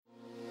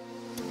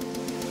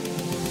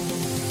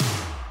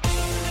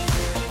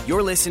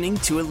You're listening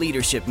to a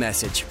leadership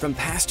message from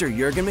Pastor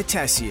Jurgen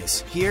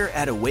Matthesius here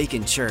at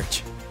Awaken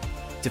Church.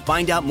 To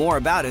find out more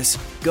about us,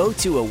 go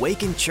to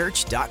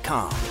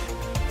awakenchurch.com.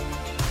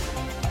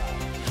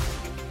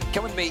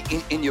 Come with me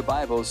in your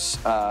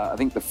Bibles. I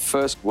think the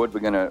first word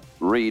we're going to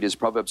read is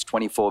Proverbs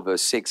 24,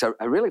 verse 6.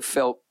 I really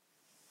felt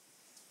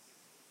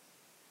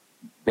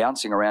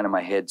bouncing around in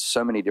my head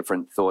so many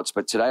different thoughts,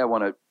 but today I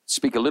want to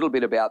speak a little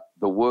bit about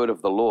the word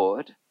of the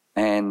Lord.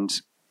 And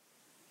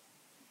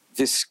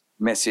this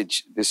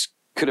message, this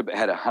could have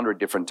had 100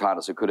 different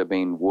titles. It could have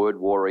been Word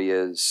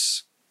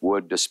Warriors,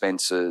 Word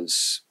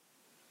Dispensers,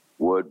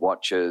 Word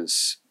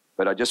Watchers,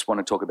 but I just want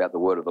to talk about the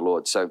word of the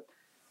Lord. So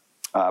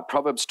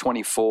Proverbs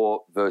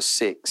 24, verse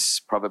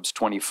 6, Proverbs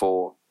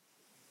 24,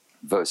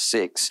 verse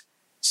 6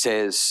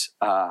 says,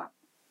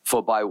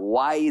 for by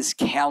wise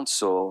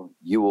counsel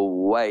you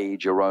will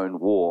wage your own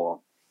war,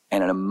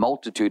 and in a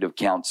multitude of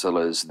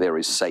counselors there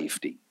is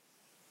safety.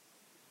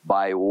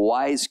 By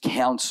wise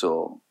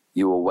counsel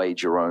you will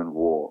wage your own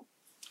war.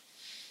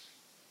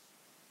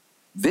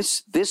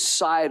 This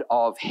side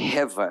of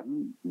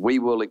heaven, we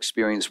will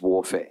experience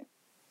warfare.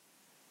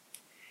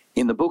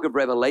 In the book of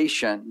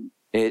Revelation,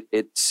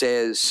 it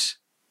says,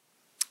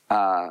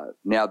 now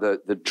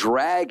the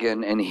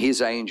dragon and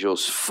his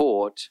angels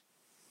fought,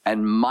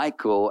 and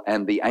Michael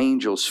and the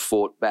angels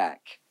fought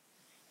back.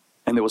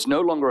 And there was no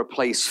longer a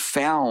place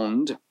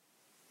found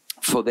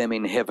for them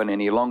in heaven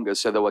any longer,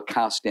 so they were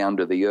cast down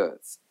to the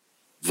earth.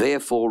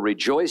 Therefore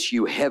rejoice,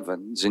 you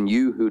heavens, and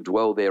you who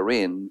dwell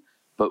therein,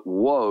 but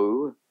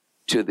woe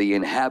to the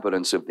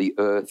inhabitants of the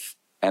earth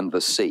and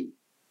the sea,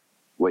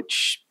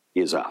 which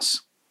is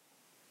us.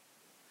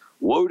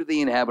 Woe to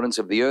the inhabitants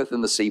of the earth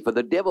and the sea, for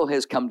the devil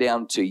has come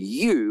down to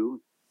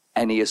you,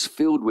 and he is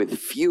filled with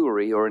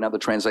fury, or another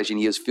translation,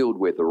 he is filled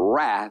with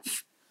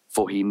wrath,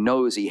 for he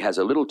knows he has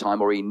a little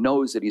time, or he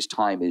knows that his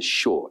time is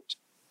short.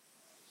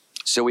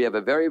 So we have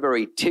a very,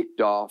 very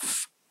ticked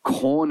off,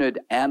 cornered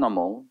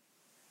animal,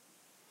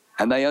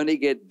 and they only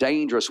get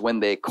dangerous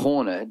when they're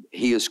cornered.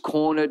 He is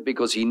cornered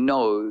because he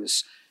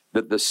knows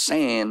that the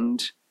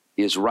sand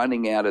is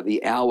running out of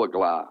the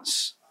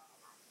hourglass.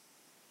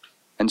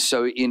 And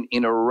so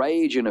in a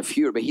rage and a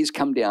fury, but he's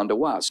come down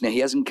to us. Now, he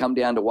hasn't come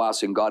down to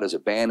us and God has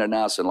abandoned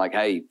us and like,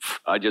 hey,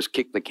 I just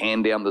kicked the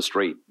can down the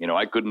street. You know,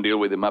 I couldn't deal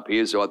with him up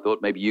here, so I thought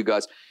maybe you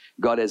guys.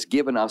 God has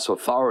given us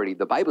authority.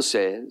 The Bible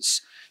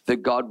says that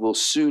God will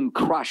soon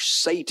crush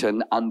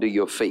Satan under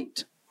your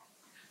feet.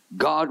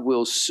 God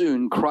will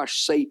soon crush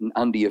Satan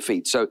under your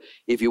feet. So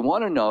if you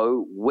want to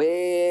know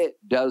where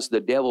does the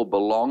devil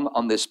belong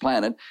on this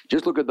planet,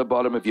 just look at the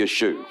bottom of your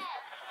shoe.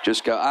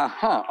 Just go,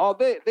 oh,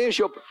 there's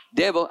your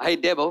devil. Hey,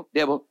 devil,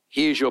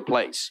 here's your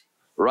place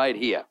right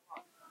here.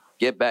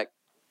 Get back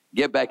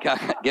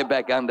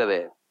under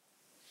there.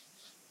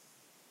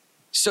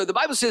 So the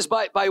Bible says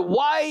by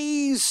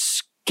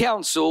wise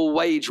counsel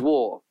wage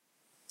war.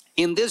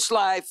 In this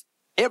life,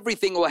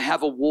 everything will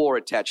have a war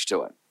attached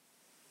to it.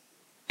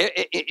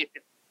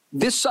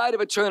 This side of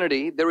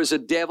eternity, there is a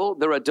devil,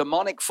 there are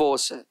demonic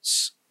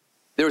forces,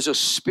 there is a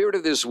spirit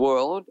of this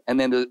world, and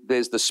then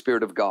there's the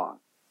Spirit of God.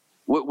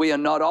 We are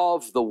not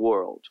of the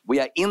world. We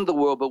are in the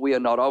world, but we are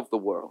not of the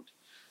world.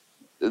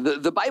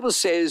 The Bible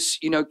says,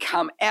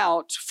 come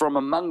out from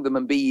among them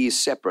and be ye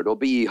separate, or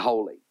be ye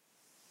holy.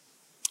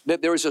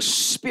 That there is a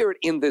spirit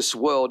in this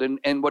world,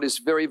 and what is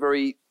very,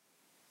 very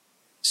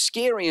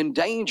scary and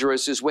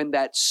dangerous is when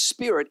that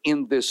spirit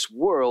in this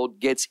world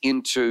gets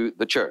into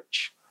the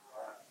church.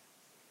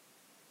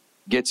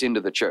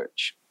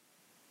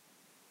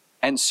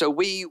 And so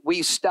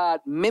we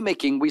start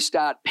mimicking, we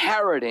start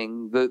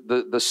parroting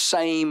the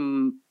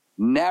same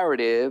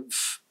narrative,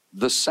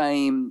 the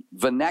same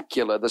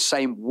vernacular, the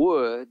same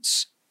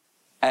words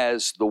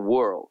as the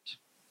world.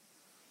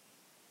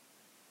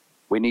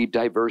 We need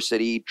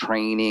diversity,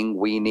 training,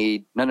 we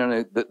need,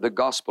 no, the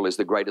gospel is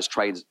the greatest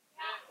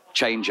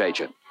change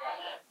agent.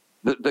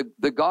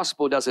 The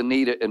gospel doesn't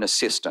need an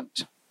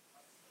assistant.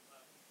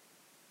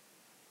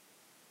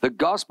 The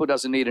gospel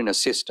doesn't need an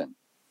assistant.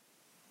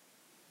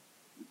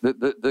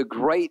 The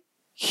great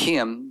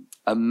hymn,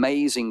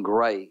 Amazing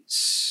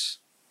Grace,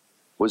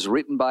 was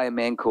written by a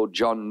man called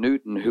John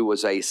Newton, who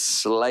was a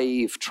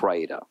slave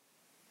trader.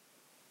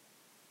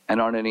 And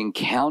on an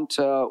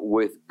encounter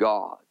with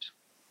God,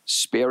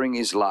 sparing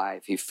his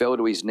life, he fell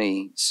to his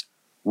knees,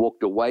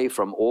 walked away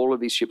from all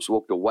of his ships,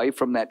 walked away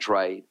from that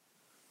trade,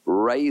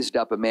 raised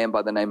up a man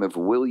by the name of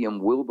William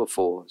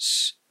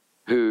Wilberforce,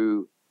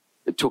 who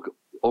it took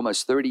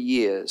almost 30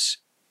 years,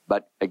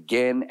 but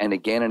again and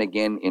again and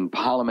again in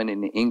Parliament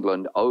in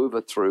England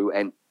overthrew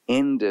and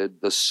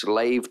ended the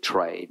slave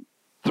trade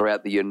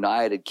throughout the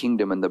United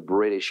Kingdom and the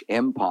British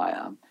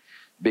Empire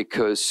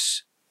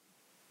because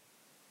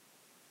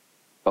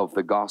of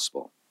the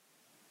gospel.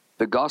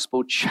 The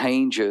gospel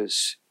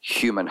changes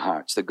human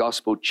hearts. The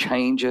gospel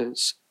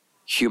changes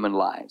human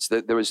lives.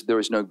 There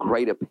is no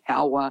greater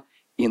power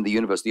in the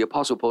universe. The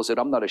Apostle Paul said,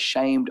 I'm not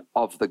ashamed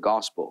of the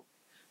gospel,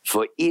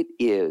 for it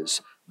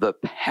is the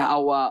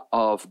power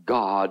of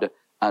God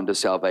unto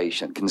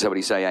salvation. Can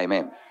somebody say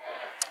amen?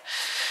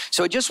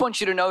 So I just want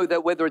you to know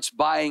that whether it's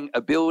buying a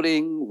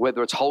building,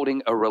 whether it's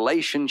holding a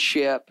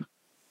relationship,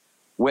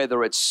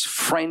 whether it's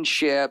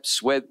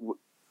friendships,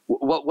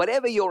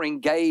 whatever you're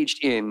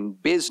engaged in,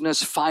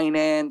 business,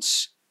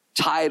 finance,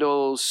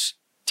 titles,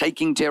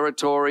 taking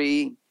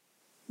territory,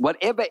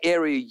 whatever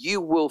area,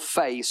 you will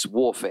face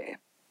warfare.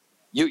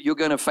 You're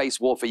going to face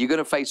warfare. You're going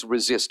to face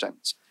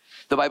resistance.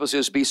 The Bible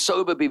says, be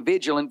sober, be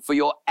vigilant, for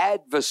your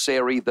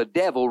adversary, the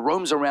devil,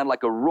 roams around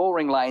like a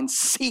roaring lion,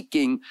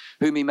 seeking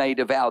whom he may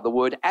devour. The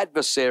word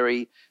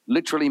adversary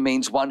literally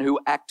means one who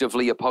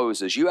actively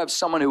opposes. You have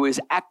someone who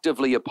is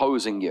actively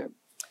opposing you.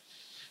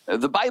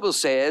 The Bible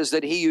says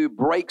that he who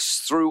breaks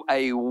through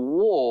a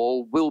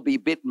wall will be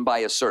bitten by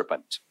a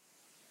serpent.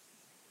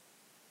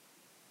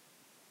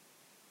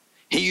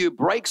 He who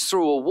breaks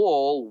through a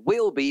wall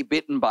will be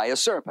bitten by a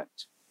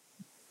serpent.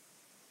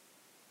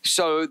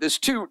 So there's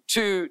two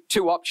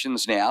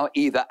options now.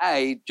 Either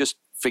A, just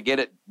forget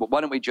it.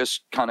 Why don't we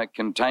just kind of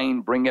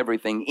bring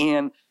everything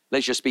in?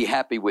 Let's just be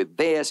happy with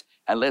this,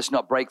 and let's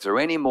not break through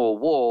any more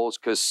walls,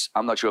 because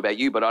I'm not sure about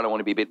you, but I don't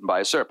want to be bitten by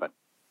a serpent.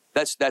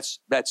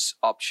 That's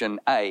option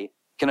A.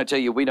 Can I tell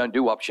you, we don't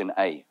do option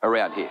A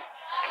around here.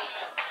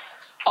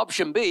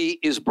 Option B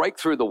is break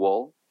through the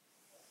wall,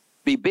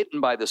 be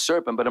bitten by the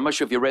serpent, but I'm not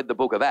sure if you read the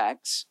book of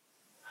Acts.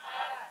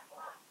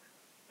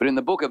 But in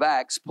the book of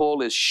Acts,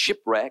 Paul is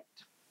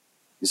shipwrecked.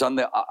 He's on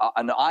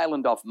an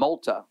island off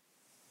Malta,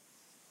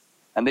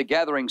 and they're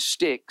gathering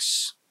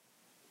sticks.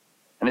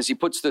 And as he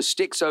puts the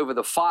sticks over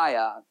the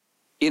fire,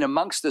 in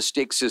amongst the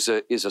sticks is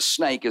a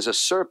snake, is a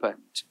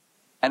serpent,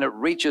 and it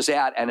reaches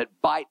out and it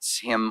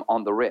bites him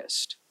on the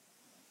wrist.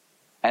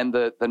 And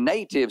the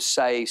natives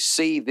say,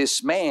 see,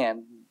 this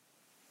man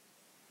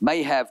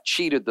may have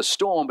cheated the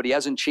storm, but he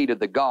hasn't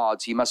cheated the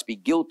gods. He must be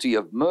guilty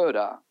of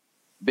murder,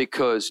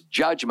 because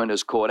judgment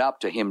has caught up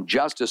to him.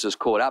 Justice has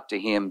caught up to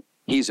him.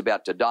 He's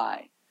about to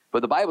die.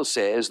 But the Bible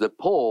says that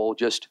Paul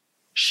just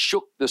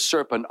shook the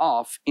serpent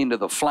off into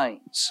the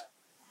flames.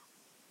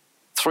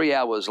 3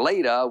 hours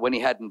later, when he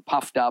hadn't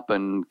puffed up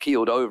and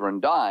keeled over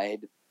and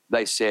died,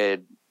 they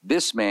said,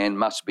 this man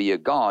must be a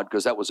god,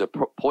 because that was a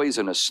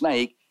poisonous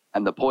snake,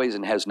 and the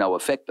poison has no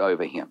effect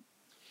over him.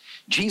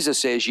 Jesus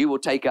says, you will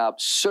take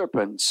up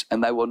serpents,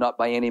 and they will not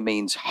by any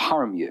means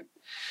harm you.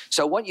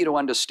 So I want you to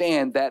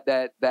understand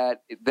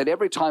that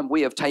every time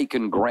we have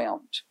taken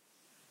ground,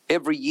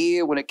 every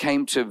year when it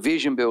came to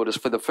Vision Builders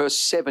for the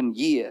first 7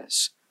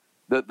 years,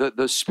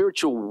 the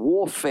spiritual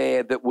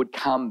warfare that would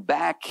come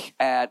back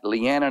at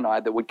Leanne and I,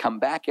 that would come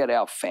back at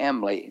our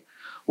family,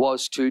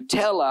 was to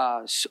tell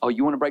us, oh,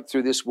 you want to break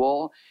through this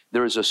wall?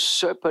 There is a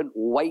serpent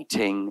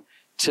waiting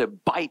to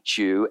bite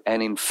you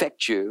and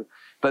infect you.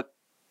 But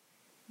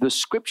the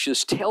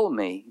scriptures tell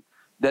me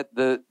that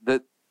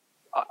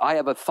I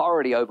have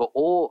authority over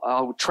all.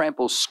 I'll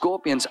trample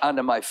scorpions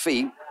under my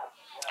feet,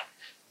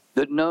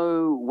 that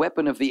no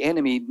weapon of the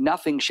enemy,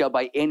 nothing shall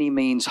by any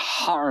means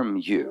harm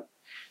you.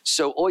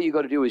 So all you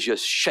got to do is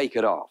just shake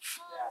it off.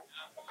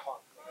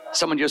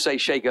 Someone just say,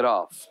 shake it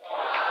off.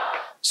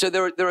 So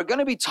there are going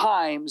to be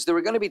times where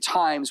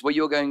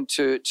you're going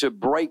to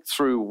break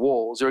through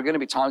walls. There are going to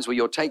be times where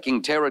you're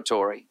taking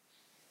territory,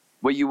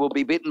 where you will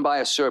be bitten by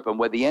a serpent,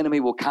 where the enemy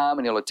will come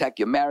and he'll attack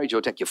your marriage, he'll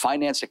attack your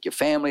finance, attack your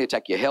family,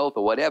 attack your health,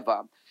 or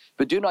whatever.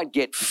 But do not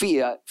get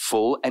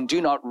fearful, and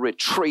do not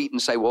retreat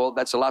and say, well,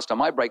 that's the last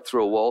time I break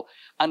through a wall.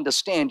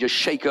 Understand, just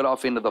shake it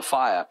off into the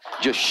fire.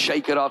 Just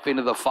shake it off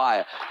into the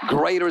fire.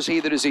 Greater is he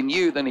that is in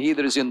you than he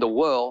that is in the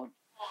world.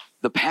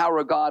 The power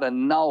of God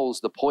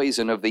annuls the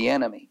poison of the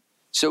enemy.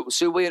 So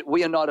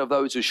we are not of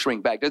those who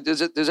shrink back. Does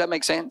that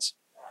make sense?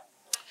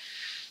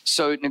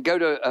 So now go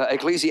to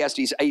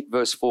Ecclesiastes 8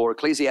 verse 4.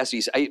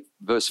 Ecclesiastes 8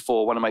 verse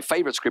 4, one of my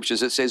favorite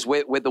scriptures. It says,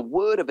 where the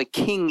word of a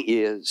king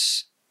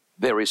is,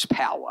 there is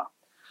power.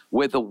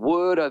 Where the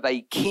word of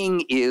a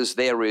king is,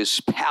 there is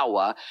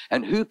power.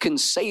 And who can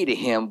say to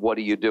him, what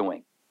are you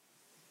doing?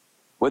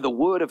 Where the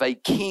word of a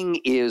king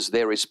is,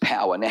 there is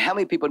power. Now, how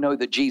many people know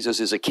that Jesus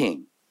is a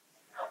king?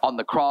 On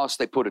the cross,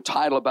 they put a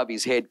title above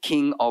his head,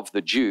 King of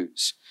the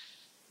Jews.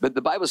 But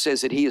the Bible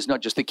says that he is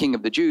not just the King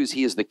of the Jews,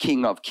 he is the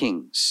King of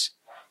kings.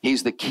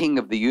 He's the King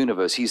of the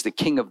universe. He's the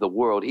King of the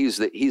world. He's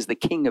the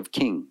King of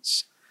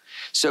kings.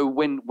 So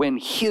when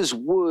his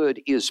word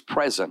is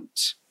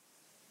present,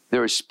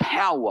 there is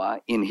power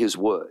in his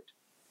word.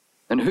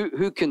 And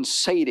who can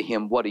say to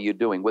him, what are you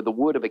doing? Where the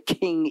word of a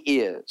king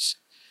is.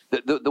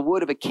 The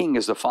word of a king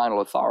is the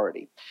final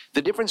authority.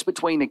 The difference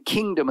between a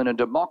kingdom and a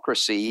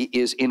democracy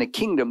is, in a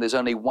kingdom, there's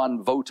only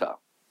one voter.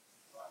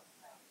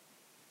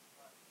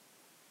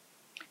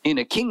 In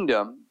a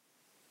kingdom,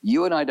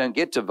 you and I don't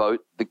get to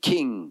vote. The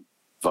king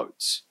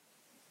votes.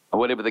 And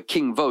whatever the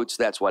king votes,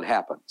 that's what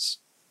happens.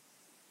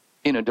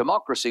 In a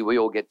democracy, we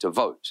all get to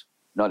vote,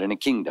 not in a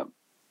kingdom.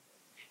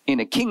 In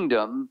a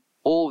kingdom,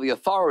 all the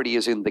authority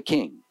is in the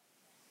king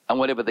and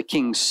whatever the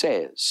king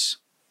says.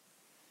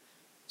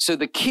 So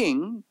the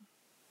king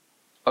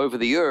over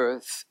the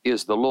earth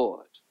is the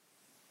Lord.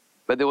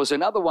 But there was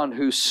another one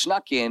who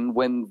snuck in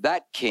when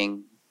that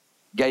king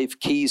gave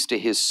keys to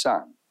his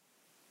son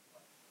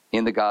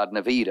in the Garden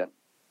of Eden.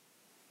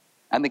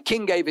 And the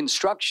king gave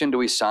instruction to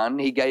his son.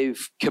 He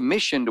gave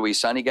commission to his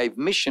son. He gave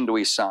mission to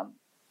his son.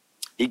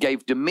 He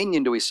gave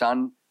dominion to his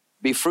son.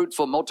 Be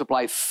fruitful,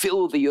 multiply,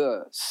 fill the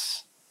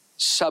earth,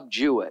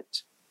 subdue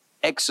it,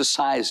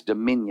 exercise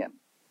dominion,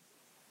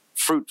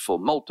 fruitful,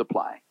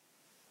 multiply.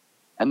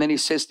 And then he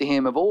says to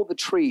him, of all the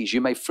trees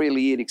you may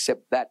freely eat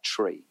except that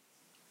tree.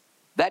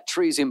 That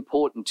tree is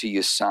important to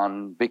you,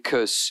 son,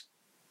 because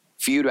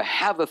for you to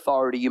have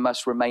authority, you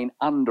must remain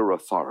under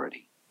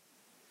authority.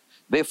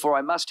 Therefore,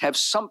 I must have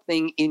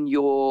something in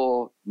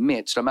your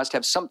midst. I must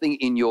have something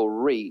in your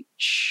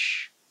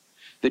reach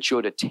that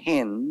you're to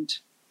tend,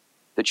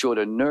 that you're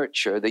to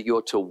nurture, that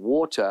you're to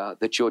water,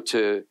 that you're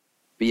to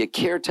be a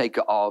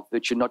caretaker of,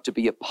 that you're not to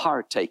be a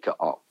partaker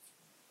of.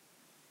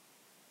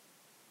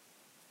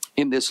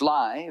 In this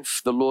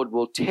life, the Lord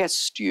will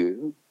test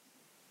you.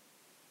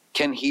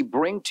 Can he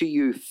bring to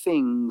you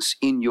things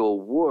in your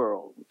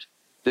world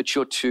that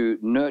you're to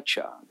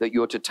nurture, that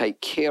you're to take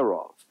care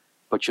of,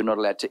 but you're not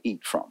allowed to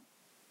eat from?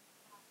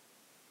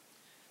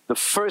 The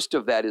first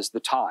of that is the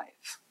tithe.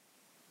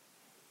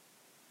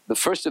 The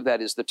first of that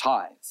is the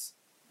tithe.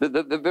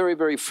 The very,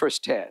 very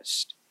first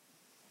test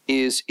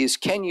is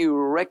can you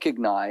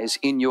recognize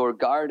in your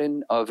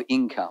garden of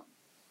income,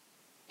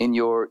 in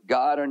your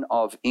garden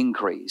of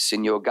increase,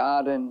 in your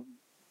garden,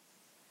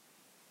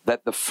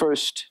 that the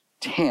first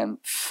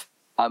tenth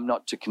I'm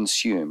not to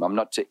consume, I'm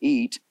not to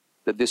eat,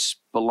 that this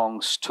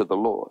belongs to the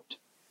Lord.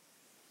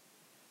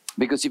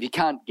 Because if you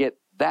can't get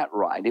that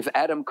right, if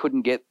Adam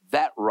couldn't get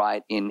that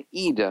right in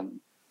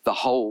Eden,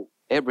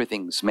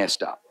 everything's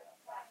messed up.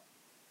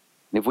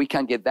 And if we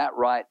can't get that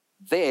right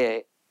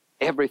there,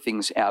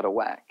 everything's out of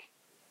whack.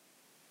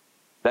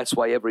 That's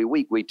why every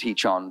week we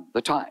teach on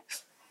the tithe.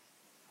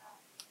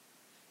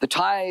 The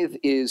tithe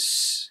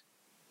is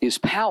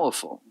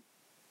powerful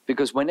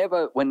because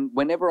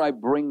whenever I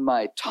bring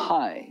my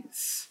tithe,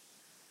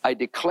 I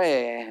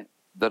declare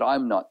that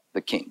I'm not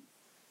the king,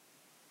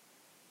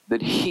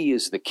 that he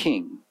is the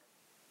king,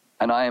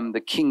 and I am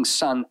the king's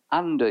son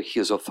under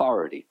his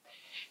authority.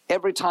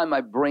 Every time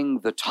I bring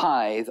the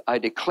tithe, I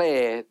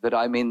declare that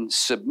I'm in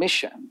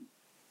submission.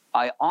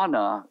 I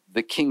honor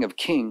the King of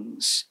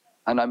Kings,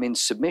 and I'm in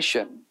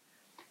submission.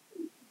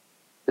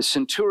 The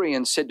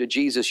centurion said to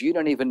Jesus, you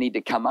don't even need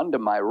to come under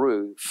my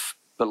roof,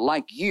 but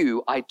like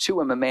you, I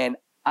too am a man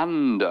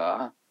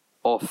under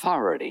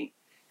authority.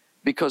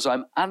 Because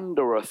I'm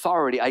under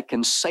authority, I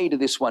can say to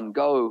this one,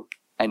 go,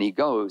 and he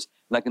goes.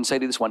 And I can say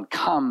to this one,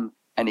 come,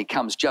 and he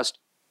comes. Just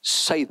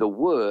say the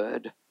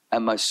word,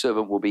 and my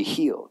servant will be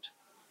healed.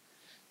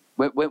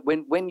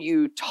 When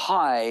you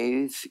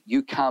tithe,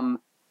 you come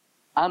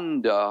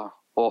under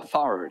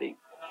authority.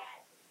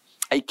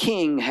 A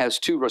king has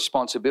two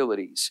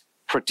responsibilities: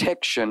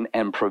 protection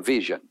and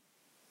provision.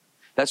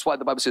 That's why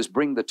the Bible says,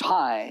 bring the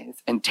tithe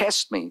and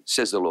test me,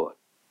 says the Lord.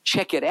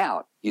 Check it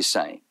out, he's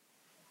saying.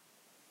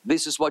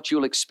 This is what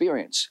you'll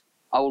experience.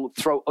 I will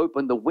throw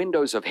open the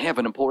windows of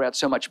heaven and pour out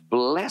so much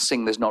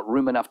blessing there's not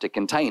room enough to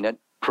contain it,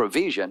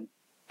 provision,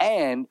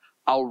 and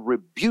I'll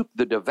rebuke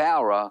the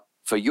devourer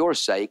for your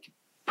sake,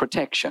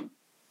 protection.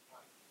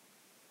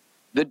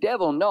 The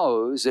devil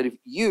knows that if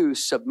you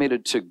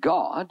submitted to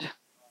God,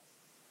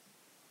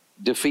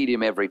 defeat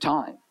him every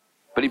time.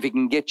 But if he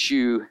can get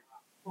you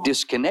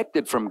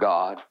disconnected from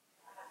God,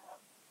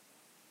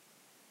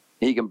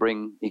 he can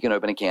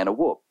open a can of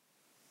whoop.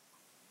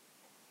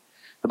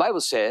 The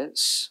Bible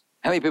says,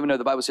 how many people know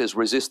the Bible says,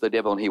 resist the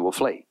devil and he will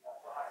flee?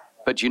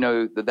 But you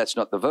know that that's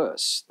not the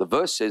verse. The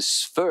verse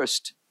says,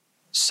 first,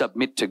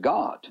 submit to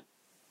God.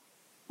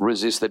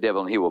 Resist the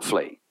devil and he will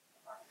flee.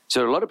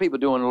 So a lot of people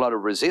doing a lot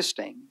of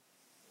resisting,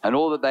 and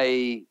all that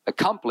they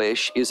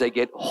accomplish is they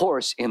get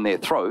hoarse in their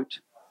throat,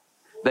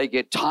 they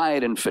get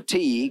tired and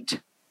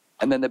fatigued,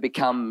 and then they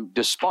become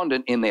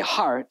despondent in their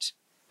heart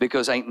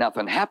because ain't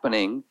nothing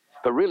happening.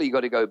 But really you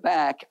got to go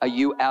back. Are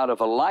you out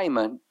of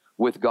alignment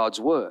with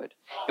God's word?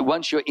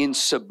 Once you're in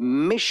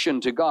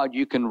submission to God,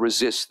 you can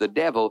resist the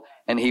devil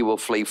and he will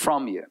flee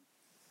from you.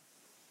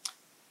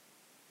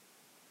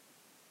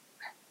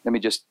 Let me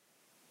just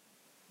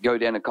go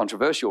down a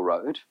controversial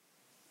road.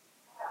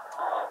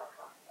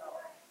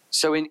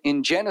 So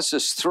in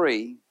Genesis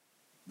 3,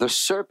 the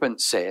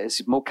serpent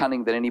says, more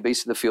cunning than any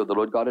beast of the field the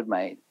Lord God had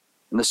made.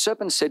 And the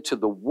serpent said to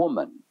the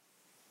woman,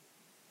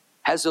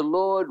 has the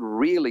Lord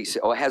really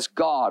said, or has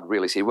God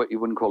really said, you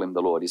wouldn't call him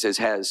the Lord, he says,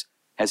 has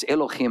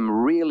Elohim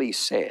really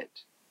said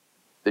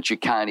that you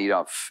can't eat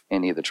off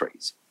any of the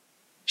trees?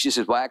 She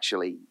says, well,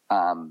 actually,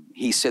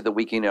 he said that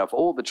we can eat off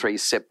all the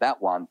trees except that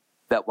one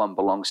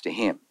belongs to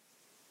him.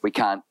 We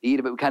can't eat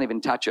it, but we can't even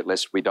touch it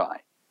lest we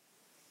die.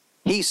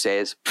 He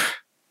says,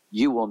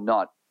 you will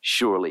not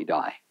surely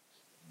die.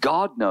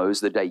 God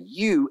knows the day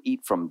you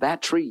eat from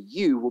that tree,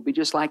 you will be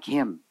just like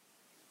him,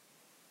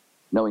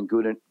 knowing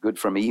good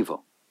from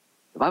evil.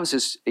 The Bible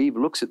says Eve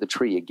looks at the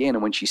tree again,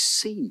 and when she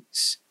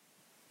sees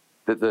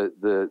that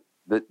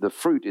the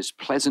fruit is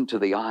pleasant to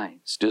the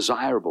eyes,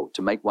 desirable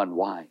to make one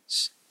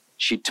wise,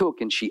 she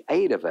took and she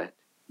ate of it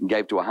and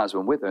gave to her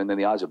husband with her, and then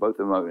the eyes of both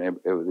of them opened and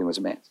everything was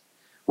a mess.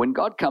 When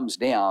God comes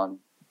down,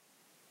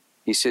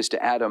 he says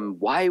to Adam,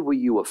 why were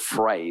you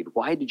afraid?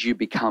 Why did you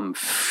become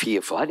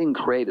fearful? I didn't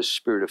create a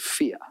spirit of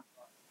fear.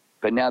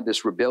 But now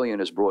this rebellion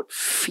has brought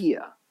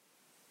fear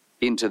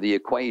into the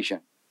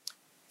equation.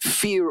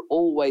 Fear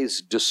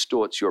always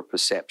distorts your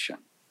perception.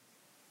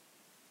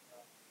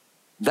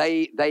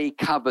 They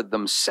covered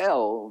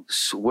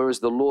themselves, whereas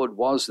the Lord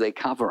was their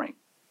covering.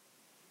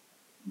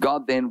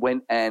 God then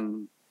went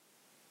and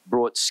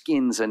brought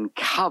skins and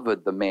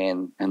covered the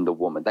man and the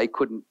woman. They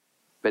couldn't,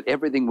 but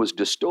everything was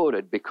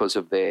distorted because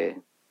of their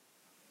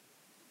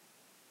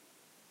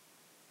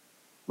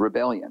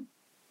rebellion.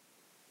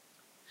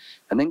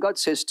 And then God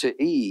says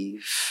to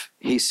Eve,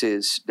 he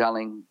says,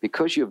 darling,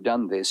 because you've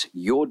done this,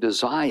 your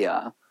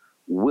desire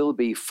will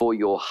be for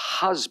your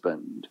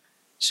husband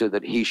so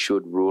that he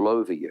should rule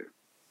over you.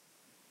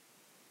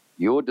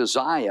 Your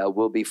desire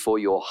will be for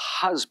your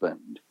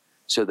husband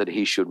so that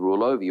he should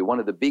rule over you. One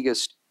of the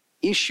biggest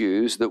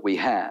issues that we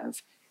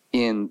have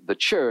in the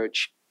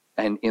church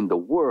and in the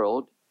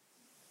world,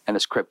 and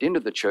it's crept into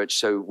the church,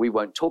 so we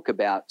won't talk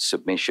about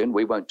submission.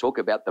 We won't talk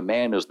about the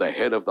man as the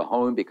head of the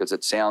home because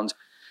it sounds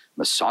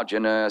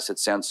misogynist, it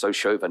sounds so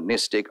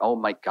chauvinistic. Oh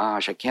my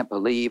gosh, I can't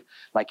believe,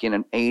 like in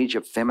an age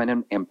of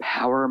feminine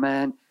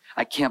empowerment,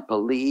 I can't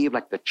believe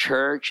like the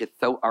church is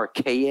so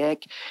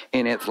archaic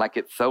and it's like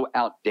it's so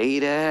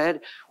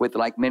outdated with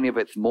like many of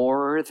its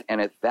morals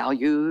and its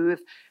values.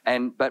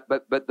 And but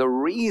the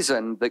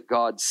reason that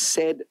God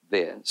said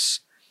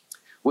this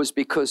was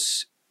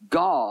because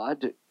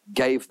God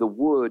gave the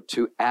word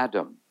to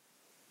Adam.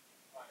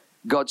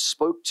 God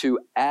spoke to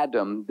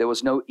Adam. There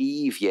was no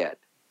Eve yet.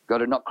 God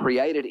had not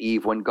created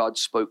Eve when God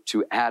spoke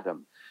to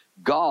Adam.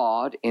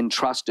 God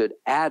entrusted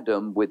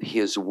Adam with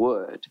his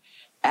word.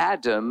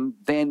 Adam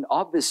then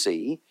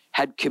obviously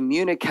had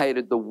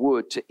communicated the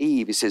word to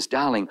Eve. He says,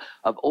 darling,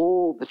 of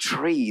all the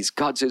trees,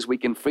 God says we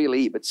can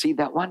freely eat, but see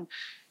that one?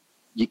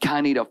 You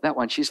can't eat off that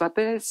one. She's like,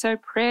 but it's so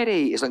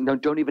pretty. He's like, no,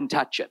 don't even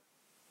touch it.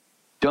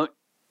 Don't.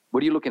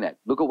 What are you looking at?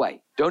 Look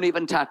away. Don't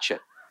even touch it.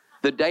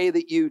 The day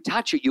that you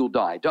touch it, you'll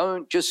die.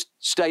 Don't, just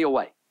stay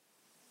away.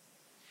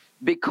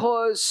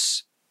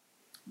 Because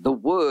the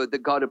word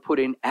that God had put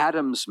in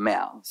Adam's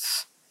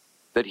mouth,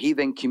 that he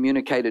then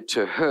communicated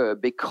to her,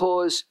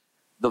 because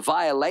the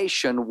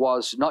violation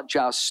was not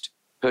just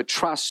her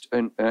trust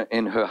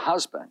in her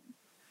husband,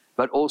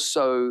 but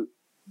also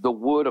the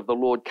word of the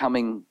Lord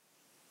coming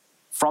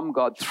from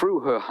God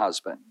through her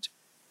husband.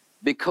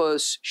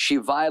 Because she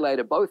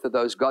violated both of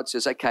those, God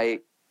says, okay,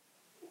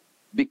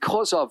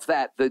 because of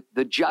that,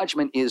 the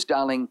judgment is,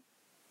 darling,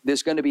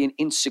 there's going to be an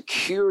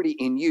insecurity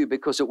in you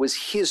because it was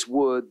his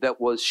word that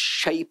was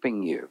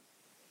shaping you.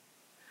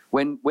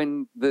 When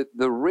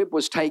the rib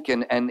was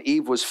taken and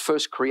Eve was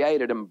first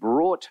created and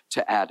brought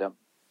to Adam,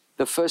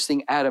 the first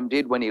thing Adam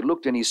did when he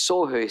looked and he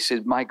saw her, he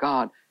said, my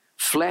God,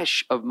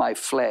 flesh of my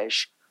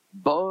flesh,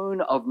 bone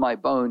of my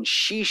bone,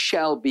 she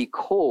shall be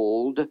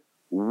called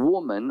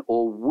woman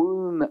or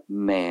womb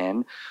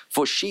man,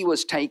 for she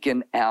was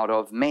taken out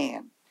of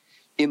man.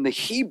 In the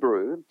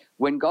Hebrew,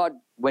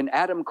 when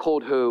Adam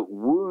called her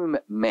womb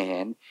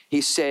man,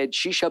 he said,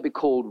 she shall be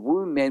called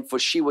womb man, for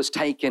she was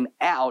taken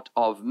out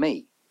of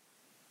me.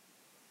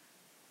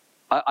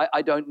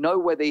 I don't know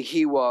whether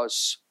he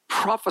was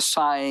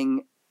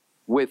prophesying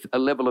with a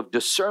level of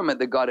discernment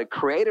that God had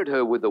created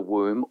her with a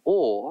womb,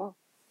 or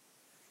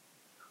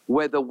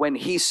whether when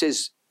he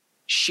says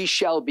she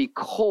shall be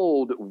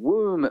called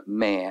womb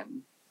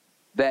man,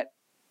 that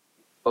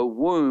a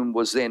womb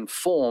was then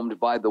formed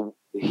by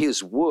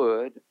his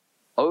word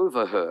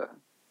over her.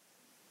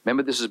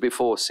 Remember, this is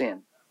before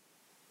sin.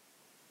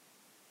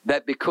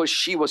 That because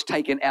she was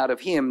taken out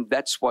of him,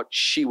 that's what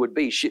she would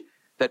be.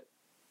 That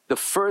the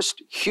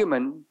first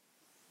human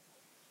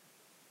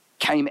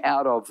came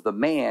out of the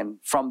man,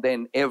 from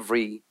then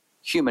every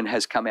human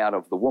has come out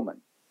of the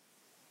woman.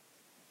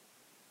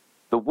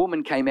 The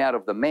woman came out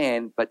of the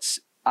man, but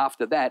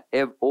after that,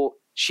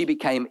 she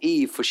became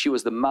Eve, for she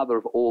was the mother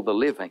of all the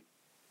living.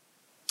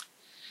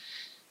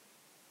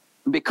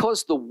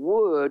 Because the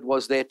word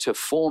was there to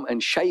form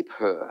and shape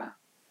her,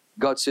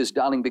 God says,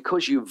 darling,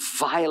 because you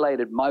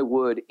violated my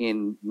word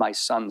in my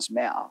son's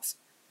mouth,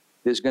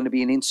 there's going to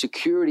be an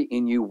insecurity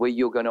in you where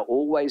you're going to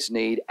always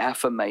need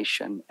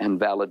affirmation and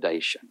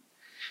validation,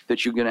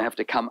 that you're going to have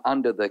to come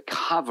under the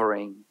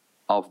covering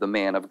of the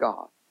man of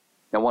God.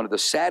 Now, one of the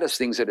saddest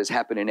things that has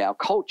happened in our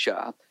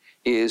culture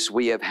is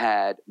we have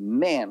had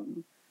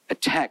men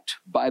attacked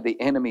by the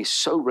enemy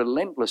so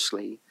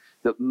relentlessly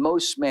that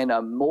most men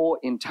are more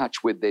in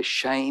touch with their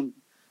shame,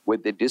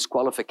 with their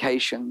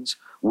disqualifications,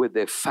 with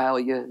their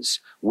failures,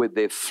 with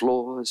their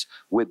flaws,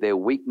 with their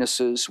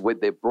weaknesses,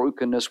 with their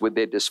brokenness, with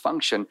their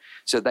dysfunction.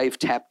 So they've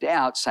tapped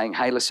out saying,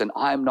 hey, listen,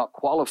 I'm not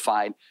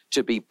qualified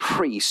to be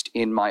priest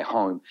in my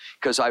home.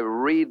 Because I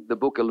read the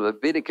book of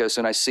Leviticus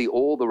and I see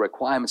all the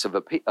requirements of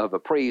a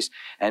priest,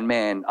 and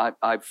man,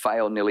 I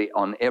fail nearly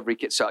on every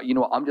kid. So you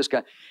know what,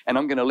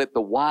 I'm going to let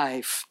the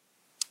wife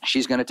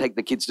she's going to take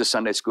the kids to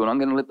Sunday school. And I'm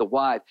going to let the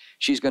wife,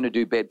 she's going to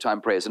do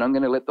bedtime prayers. And I'm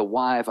going to let the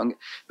wife, and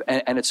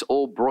it's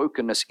all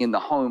brokenness in the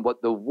home.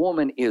 What the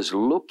woman is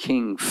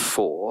looking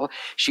for,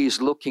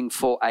 she's looking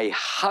for a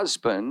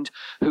husband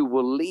who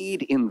will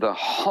lead in the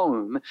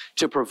home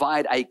to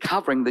provide a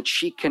covering that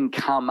she can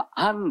come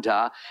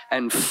under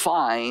and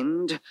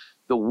find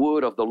the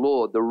word of the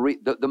Lord.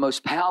 The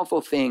most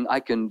powerful thing I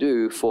can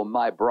do for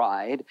my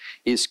bride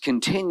is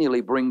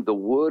continually bring the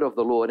word of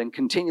the Lord and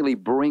continually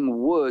bring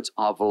words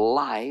of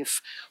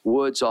life,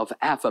 words of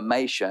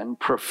affirmation,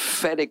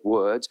 prophetic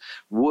words,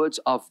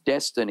 words of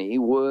destiny,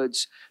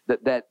 words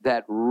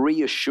that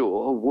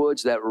reassure,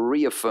 words that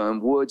reaffirm,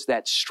 words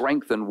that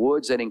strengthen,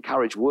 words that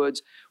encourage,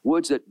 words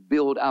that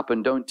build up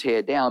and don't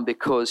tear down,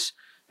 because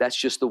that's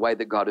just the way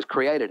that God has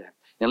created it.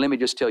 Now, let me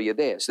just tell you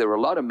this. There are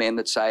a lot of men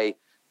that say,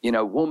 you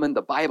know, woman,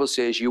 the Bible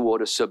says you ought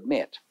to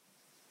submit.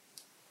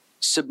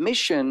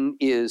 Submission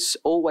is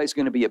always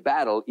going to be a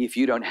battle if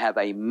you don't have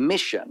a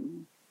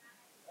mission,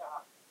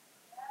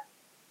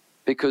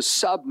 because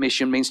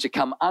submission means to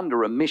come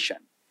under a mission.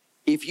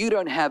 If you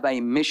don't have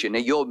a mission, now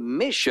your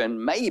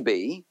mission may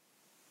be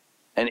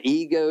an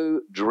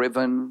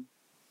ego-driven,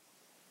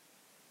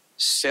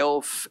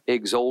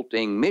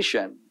 self-exalting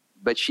mission,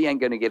 but she ain't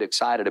going to get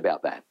excited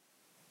about that.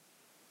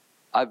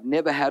 I've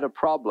never had a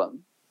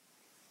problem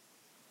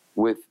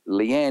with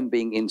Leanne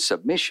being in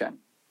submission,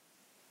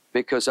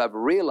 because I've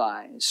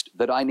realized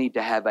that I need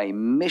to have a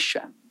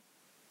mission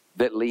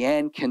that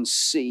Leanne can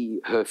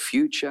see her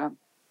future,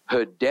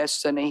 her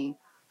destiny,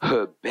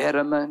 her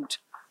betterment,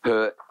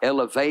 her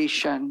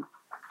elevation,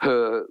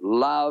 her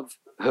love,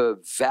 her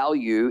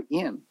value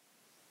in.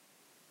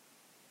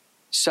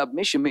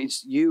 Submission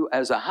means you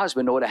as a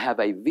husband ought to have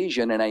a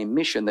vision and a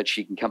mission that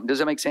she can come. Does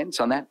that make sense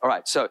on that? All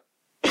right, so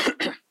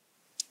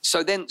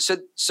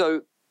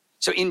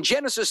So in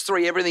Genesis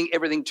 3,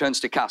 everything turns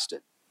to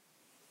custard.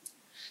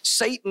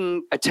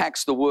 Satan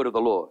attacks the word of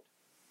the Lord.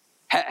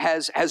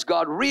 Has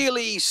God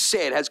really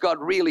said? Has God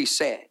really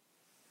said?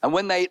 And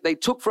when they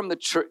took from the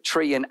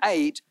tree and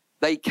ate,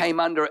 they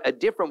came under a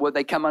different word.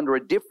 They come under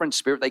a different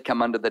spirit. They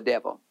come under the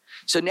devil.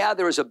 So now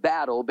there is a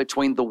battle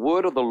between the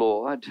word of the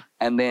Lord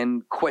and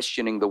then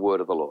questioning the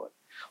word of the Lord.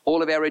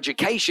 All of our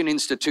education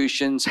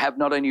institutions have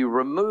not only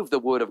removed the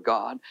word of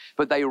God,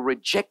 but they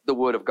reject the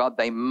word of God.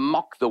 They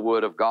mock the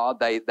word of God.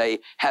 They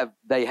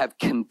have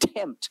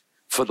contempt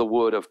for the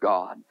word of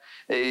God.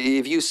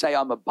 If you say,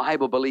 I'm a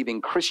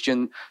Bible-believing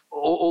Christian,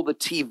 all the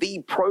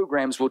TV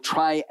programs will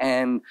try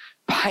and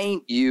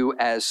paint you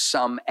as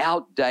some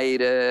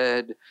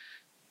outdated,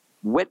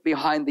 wet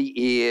behind the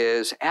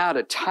ears, out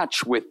of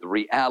touch with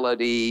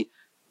reality.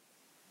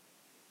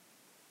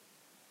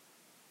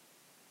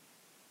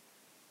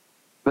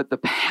 But the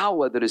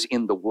power that is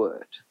in the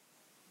word,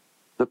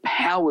 the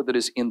power that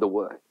is in the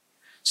word.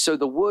 So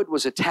the word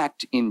was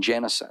attacked in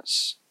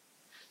Genesis.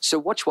 So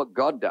watch what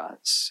God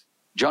does.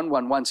 John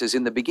 1:1 says,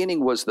 in the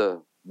beginning was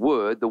the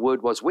word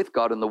was with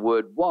God, and the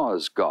word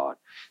was God.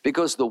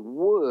 Because the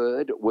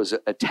word was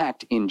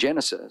attacked in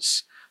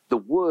Genesis, the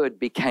word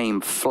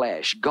became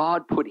flesh.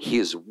 God put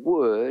his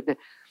word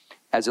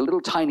as a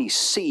little tiny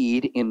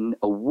seed in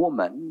a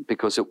woman,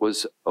 because it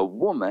was a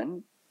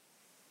woman.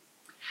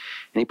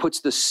 And he puts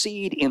the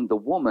seed in the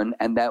woman,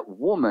 and that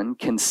woman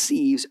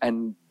conceives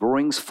and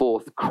brings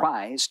forth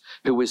Christ,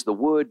 who is the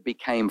Word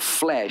became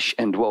flesh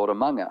and dwelt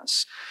among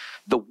us.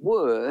 The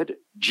Word,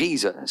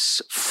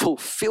 Jesus,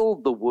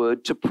 fulfilled the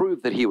Word to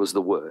prove that he was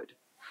the Word.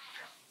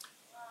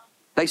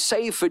 They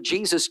say for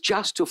Jesus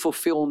just to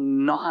fulfill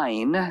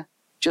 9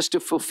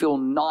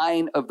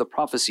 of the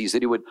prophecies,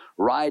 that he would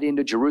ride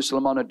into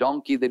Jerusalem on a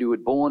donkey, that he would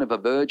be born of a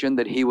virgin,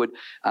 that he would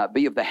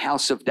be of the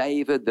house of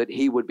David, that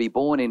he would be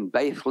born in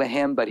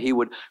Bethlehem, but he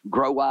would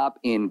grow up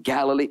in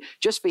Galilee.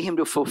 Just for him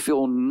to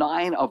fulfill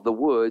 9 of the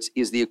words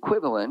is the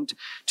equivalent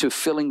to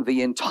filling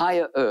the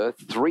entire earth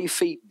 3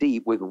 feet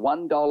deep with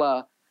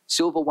 $1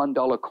 silver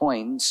 $1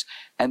 coins,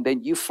 and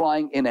then you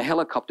flying in a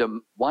helicopter,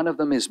 one of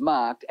them is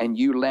marked, and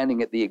you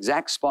landing at the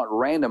exact spot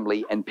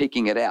randomly and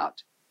picking it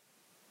out.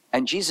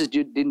 And Jesus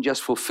didn't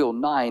just fulfill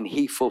 9,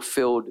 he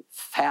fulfilled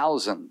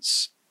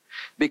thousands,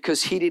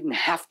 because he didn't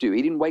have to.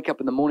 He didn't wake up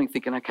in the morning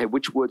thinking, okay,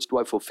 which words do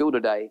I fulfill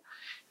today?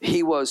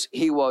 He was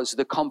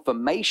the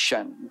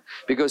confirmation,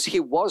 because he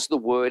was the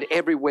word.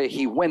 Everywhere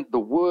he went, the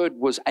word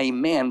was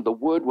amen. The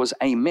word was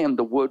amen.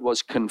 The word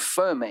was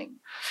confirming.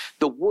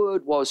 The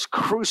word was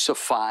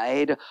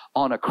crucified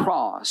on a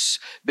cross,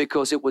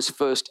 because it was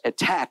first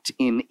attacked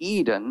in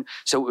Eden.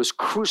 So it was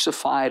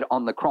crucified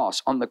on the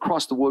cross. On the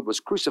cross, the word was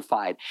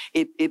crucified.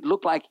 It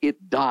looked like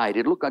it died.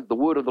 It looked like the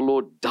word of the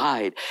Lord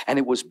died, and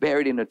it was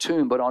buried in a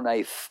tomb. But on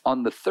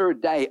the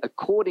third day,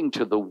 according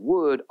to the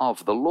word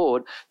of the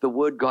Lord, the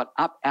word got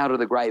up out of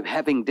the grave,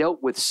 having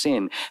dealt with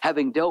sin,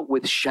 having dealt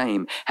with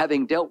shame,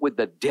 having dealt with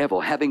the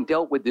devil, having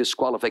dealt with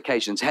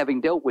disqualifications,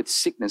 having dealt with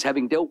sickness,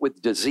 having dealt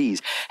with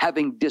disease,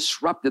 having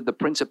disrupted the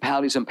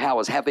principalities and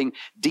powers, having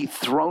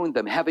dethroned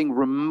them, having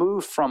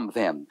removed from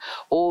them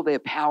all their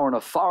power and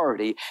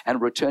authority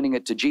and returning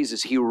it to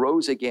Jesus, he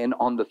rose again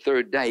on the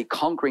third day,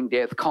 conquering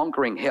death,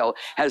 conquering hell,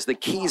 has the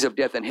keys of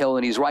death and hell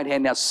in his right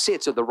hand, now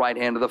sits at the right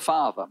hand of the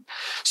Father.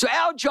 So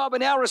our job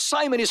and our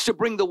assignment is to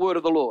bring the word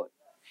of the Lord,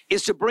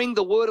 is to bring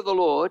the word of the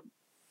Lord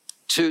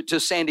to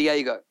San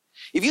Diego.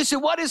 If you say,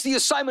 what is the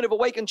assignment of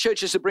Awakened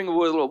Church, is to bring the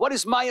word of the Lord? What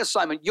is my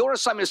assignment? Your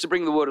assignment is to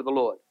bring the word of the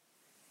Lord,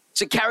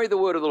 to carry the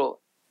word of the Lord.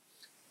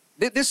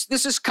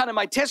 This is kind of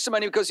my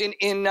testimony, because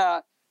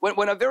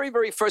when I very,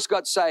 very first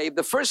got saved,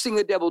 the first thing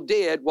the devil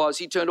did was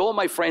he turned all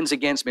my friends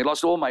against me,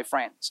 lost all my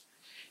friends.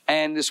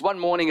 And this one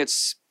morning,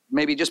 it's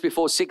maybe just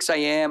before 6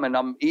 a.m., and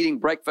I'm eating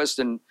breakfast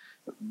and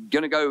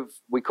going to go,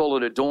 we call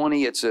it a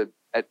Dawny.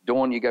 At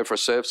dawn, you go for a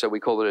surf, so we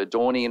call it a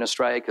Dawny in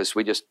Australia, because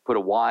we just put a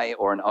Y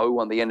or an O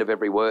on the end of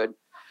every word.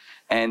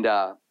 And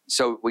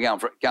so we're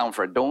going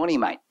for a Dawny,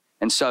 mate.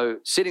 And so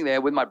sitting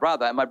there with my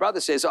brother, and my brother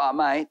says, oh,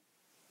 mate,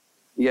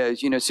 he goes,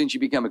 since you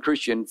become a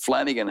Christian,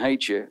 Flanagan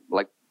hates you,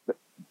 like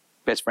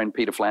best friend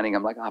Peter Flanagan.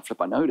 I'm like, oh,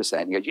 flip, I noticed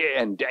that. And he goes,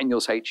 yeah, and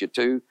Daniels hates you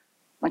too.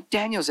 I'm like,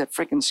 Daniels, that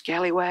freaking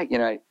scallywag,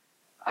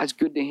 I was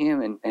good to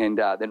him, and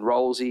then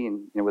Rolsey,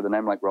 and with a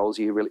name like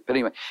Rolsey, but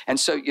anyway, and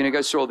so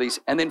goes through all these,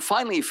 and then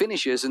finally he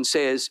finishes and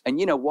says, and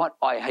you know what?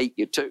 I hate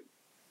you too.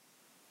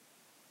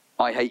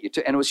 I hate you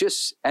too. And it was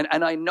just, and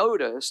I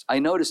noticed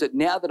that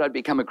now that I'd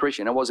become a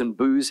Christian, I wasn't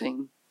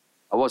boozing,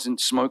 I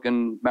wasn't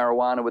smoking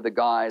marijuana with the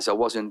guys, I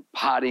wasn't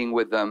partying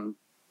with them.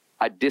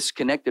 I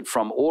disconnected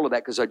from all of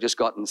that because I'd just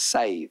gotten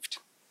saved,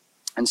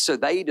 and so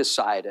they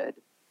decided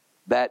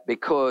that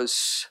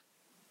because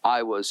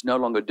I was no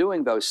longer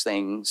doing those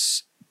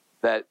things,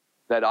 that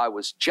I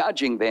was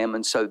judging them,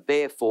 and so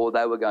therefore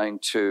they were going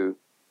to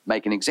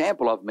make an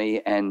example of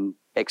me and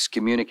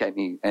excommunicate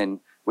me.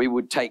 And we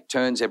would take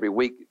turns every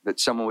week that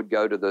someone would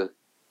go to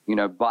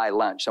buy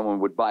lunch. Someone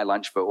would buy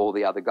lunch for all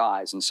the other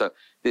guys. And so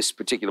this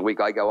particular week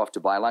I go off to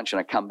buy lunch, and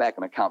I come back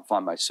and I can't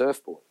find my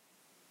surfboard.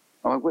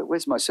 I'm like,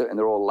 where's my surfboard? And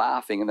they're all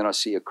laughing, and then I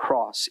see a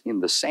cross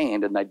in the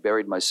sand, and they'd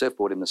buried my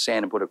surfboard in the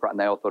sand and put a cross, and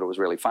they all thought it was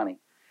really funny.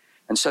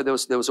 And so there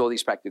was all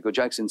these practical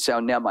jokes. And so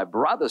now my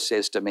brother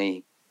says to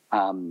me,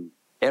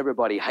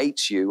 everybody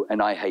hates you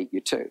and I hate you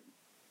too.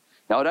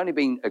 Now, I'd only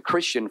been a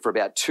Christian for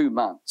about 2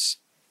 months.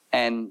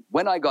 And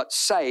when I got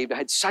saved, I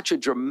had such a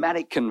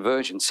dramatic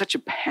conversion, such a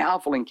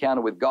powerful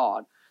encounter with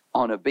God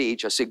on a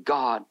beach. I said,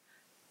 God,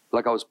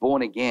 like I was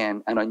born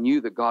again, and I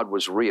knew that God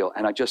was real,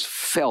 and I just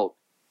felt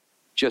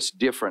just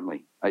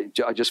differently. I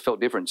just felt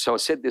different. So I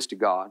said this to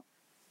God.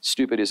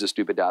 Stupid is as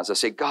stupid does. I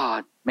said,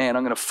 God, man,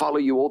 I'm going to follow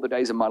you all the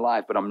days of my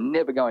life, but I'm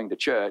never going to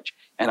church,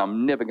 and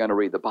I'm never going to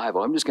read the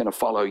Bible. I'm just going to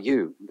follow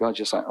you. And God's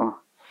just like, oh.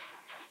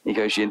 He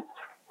goes,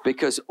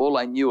 because all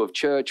I knew of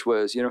church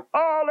was,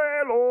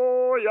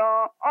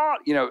 hallelujah,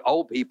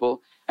 old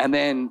people. And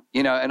then,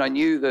 and I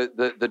knew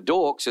the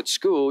dorks at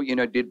school,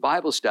 did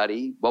Bible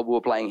study while we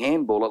were playing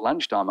handball at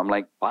lunchtime. I'm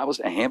like, Bible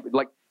study, handball?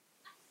 Like,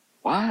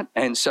 what?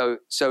 And so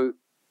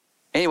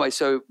anyway,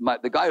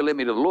 the guy who led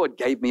me to the Lord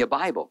gave me a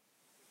Bible.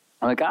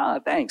 I'm like,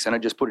 thanks. And I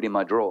just put it in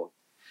my drawer.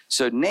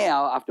 So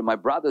now, after my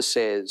brother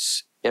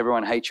says,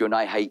 everyone hates you and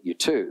I hate you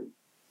too,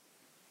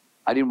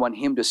 I didn't want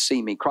him to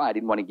see me cry. I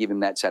didn't want to give him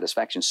that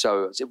satisfaction.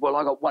 So I said, well,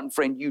 I got one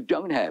friend you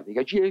don't have. He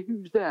goes, yeah,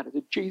 who's that? I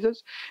said,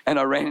 Jesus. And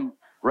I ran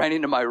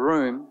into my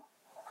room,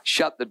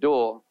 shut the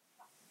door,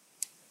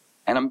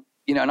 and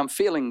I'm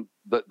feeling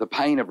the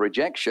pain of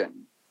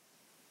rejection.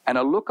 And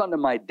I look under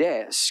my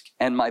desk,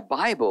 and my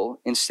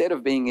Bible, instead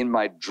of being in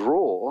my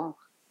drawer,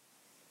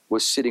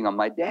 was sitting on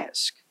my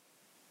desk.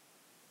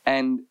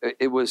 And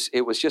it was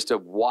just a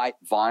white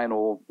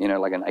vinyl,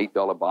 like an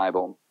 $8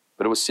 Bible,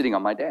 but it was sitting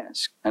on my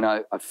desk. And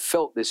I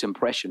felt this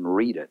impression,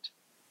 read it.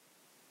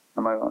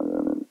 And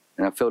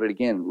I felt it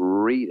again,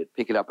 read it,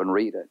 pick it up and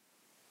read it.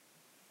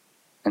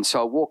 And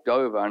so I walked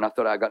over, and I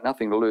thought I got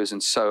nothing to lose.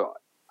 And so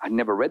I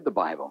never read the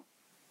Bible.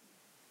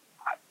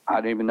 I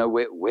didn't even know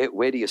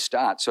where do you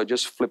start. So I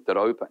just flipped it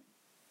open.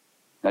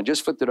 And I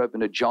just flipped it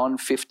open to John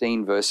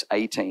 15, verse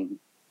 18.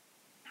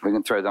 We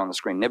can throw that on the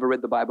screen. Never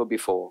read the Bible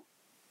before.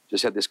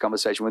 Just had this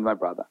conversation with my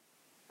brother.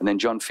 And then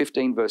John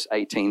 15, verse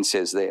 18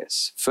 says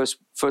this.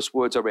 First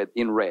words I read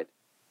in red. It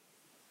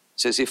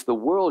says, if the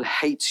world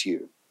hates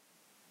you,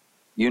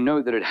 you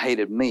know that it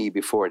hated me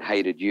before it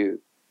hated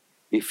you.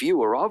 If you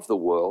were of the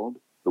world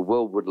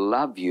would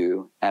love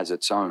you as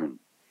its own.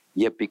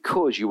 Yet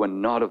because you are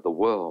not of the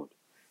world,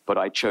 but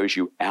I chose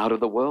you out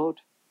of the world,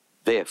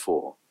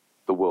 therefore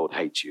the world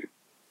hates you.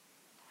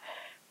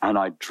 And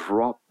I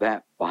dropped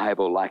that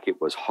Bible like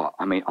it was hot.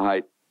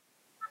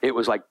 It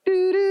was like,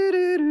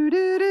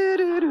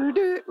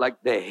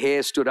 like the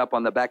hair stood up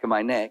on the back of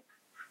my neck.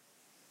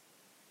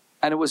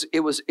 And it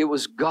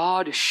was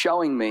God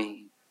showing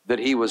me that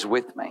he was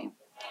with me.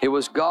 It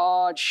was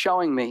God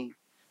showing me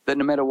that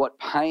no matter what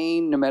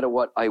pain, no matter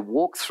what I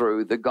walk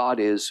through, that God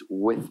is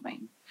with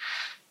me.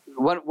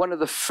 One of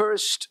the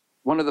first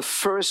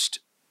first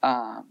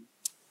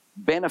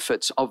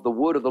benefits of the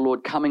word of the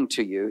Lord coming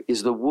to you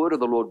is the word of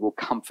the Lord will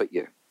comfort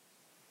you.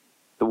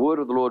 The word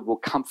of the Lord will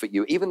comfort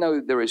you. Even though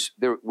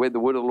where the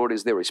word of the Lord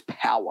is, there is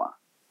power.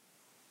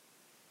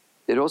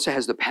 It also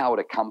has the power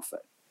to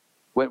comfort.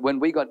 When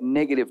we got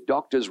negative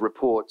doctors'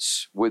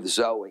 reports with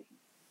Zoe,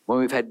 when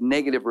we've had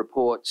negative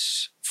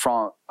reports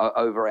from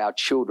over our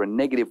children,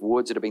 negative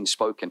words that have been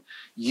spoken,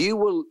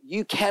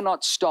 you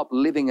cannot stop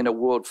living in a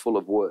world full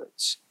of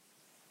words.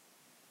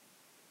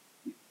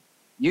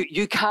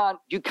 You can't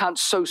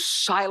so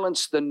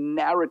silence the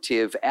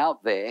narrative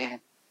out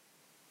there.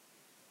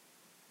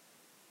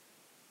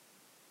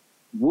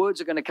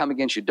 Words are going to come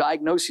against you.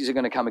 Diagnoses are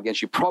going to come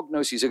against you.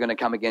 Prognoses are going to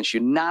come against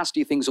you.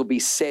 Nasty things will be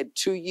said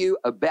to you,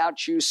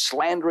 about you,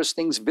 slanderous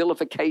things,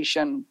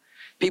 vilification.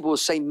 People will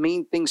say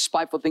mean things,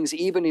 spiteful things,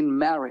 even in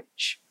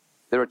marriage.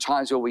 There are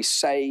times where we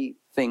say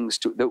things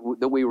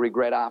that we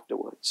regret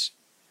afterwards.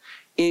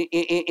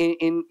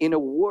 In a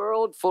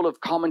world full of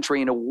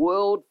commentary, in a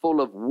world full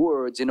of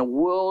words, in a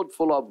world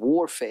full of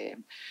warfare,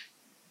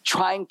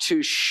 trying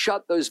to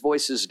shut those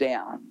voices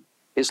down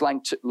is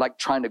like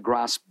trying to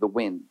grasp the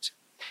wind.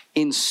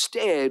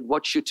 Instead,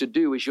 what you're to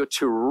do is you're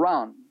to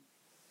run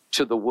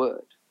to the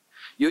word.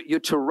 You're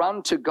to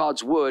run to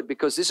God's word,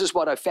 because this is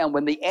what I found.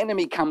 When the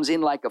enemy comes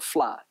in like a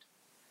flood,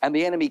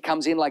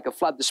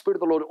 the Spirit of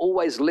the Lord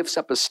always lifts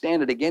up a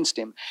standard against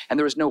him. And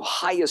there is no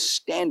higher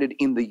standard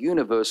in the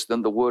universe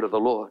than the word of the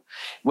Lord.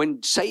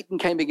 When Satan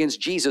came against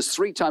Jesus,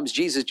 3 times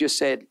Jesus just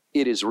said,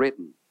 "It is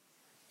written.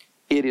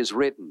 It is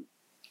written.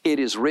 It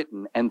is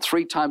written." And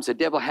 3 times the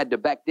devil had to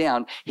back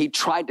down. He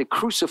tried to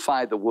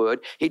crucify the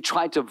word. He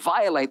tried to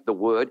violate the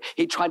word.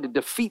 He tried to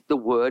defeat the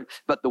word,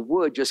 but the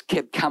word just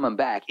kept coming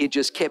back. It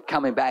just kept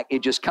coming back. It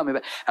just coming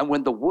back. And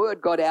when the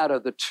word got out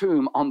of the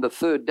tomb on the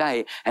 3rd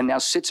day and now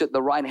sits at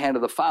the right hand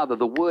of the Father,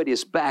 the word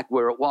is back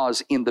where it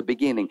was in the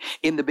beginning.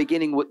 In the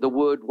beginning, the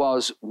word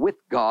was with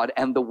God,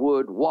 and the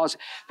word was,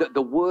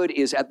 the word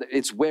is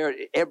it's where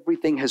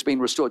everything has been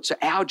restored. So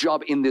our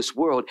job in this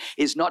world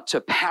is not to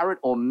parrot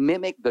or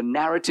mimic the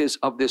narrative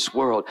of this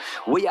world.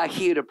 We are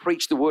here to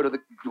preach the word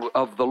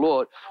of the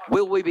Lord.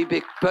 Will we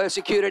be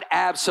persecuted?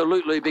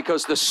 Absolutely,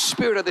 because the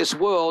spirit of this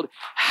world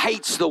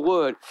hates the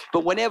word.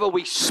 But whenever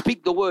we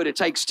speak the word, it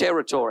takes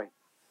territory.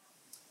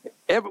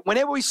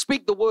 Whenever we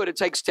speak the word, it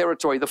takes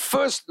territory. The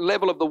first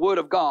level of the word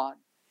of God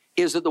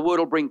is that the word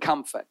will bring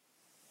comfort.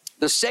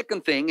 The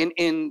second thing,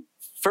 in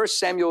 1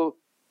 Samuel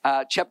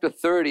chapter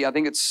 30, I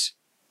think it's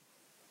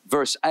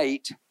verse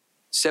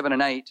 7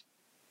 and 8,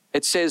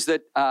 it says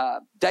that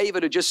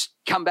David had just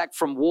come back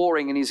from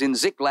warring, and he's in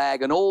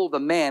Ziklag, and all the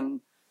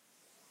men,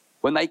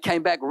 when they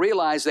came back,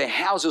 realized their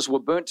houses were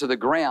burnt to the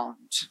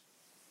ground,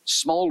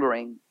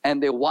 smoldering,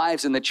 and their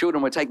wives and their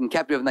children were taken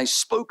captive, and they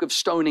spoke of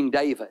stoning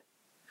David.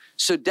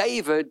 So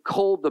David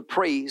called the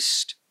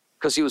priest,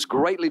 because he was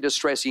greatly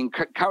distressed. He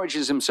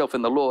encourages himself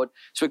in the Lord.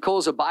 So he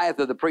calls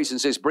Abiathar the priest and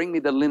says, "Bring me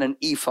the linen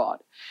ephod."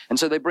 And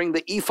so they bring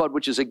the ephod,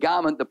 which is a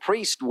garment the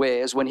priest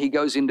wears when he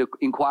goes in to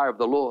inquire of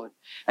the Lord.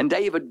 And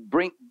David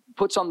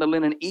puts on the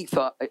linen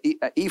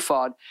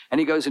ephod, and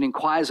he goes and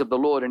inquires of the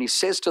Lord. And he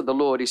says to the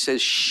Lord, he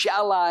says,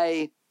 "Shall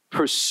I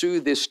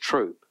pursue this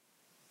troop?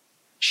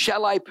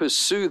 Shall I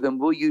pursue them?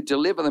 Will you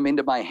deliver them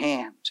into my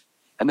hand?"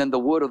 And then the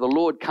word of the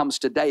Lord comes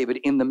to David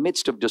in the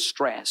midst of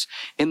distress,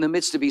 in the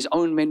midst of his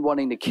own men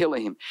wanting to kill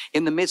him,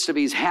 in the midst of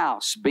his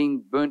house being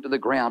burnt to the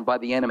ground by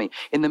the enemy,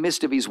 in the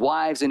midst of his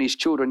wives and his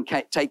children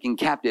taken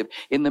captive,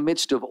 in the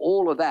midst of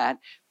all of that.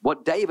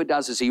 What David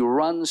does is he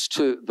runs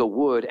to the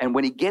word, and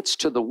when he gets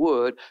to the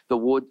word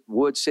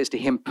says to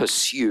him,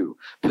 "Pursue,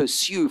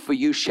 pursue, for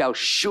you shall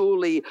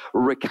surely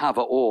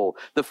recover all."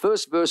 The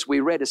first verse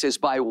we read, it says,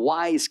 "By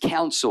wise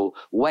counsel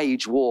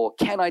wage war."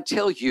 Can I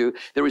tell you,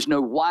 there is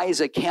no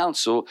wiser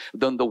counsel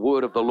than the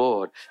word of the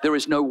Lord. There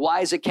is no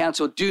wiser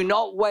counsel. Do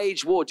not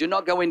wage war. Do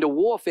not go into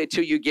warfare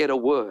till you get a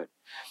word.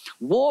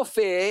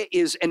 Warfare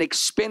is an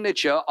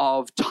expenditure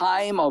of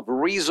time, of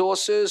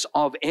resources,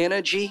 of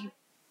energy.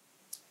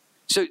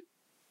 So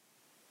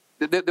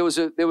there was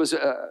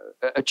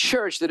a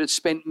church that had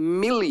spent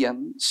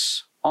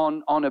millions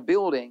on a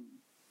building,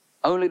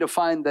 only to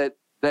find that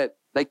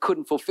they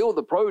couldn't fulfill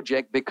the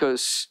project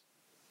because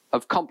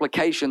of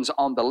complications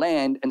on the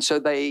land. And so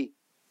they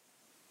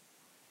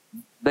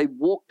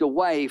walked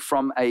away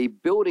from a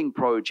building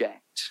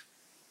project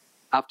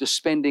after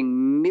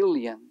spending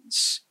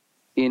millions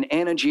in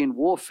energy and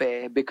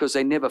warfare because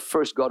they never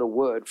first got a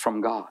word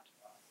from God.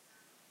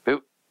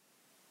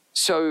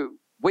 So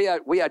we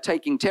are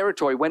taking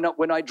territory.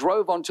 When I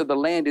drove onto the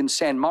land in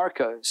San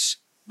Marcos,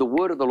 the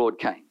word of the Lord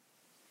came.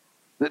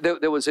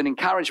 There was an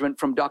encouragement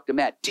from Dr.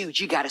 Matt. "Dude,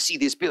 you got to see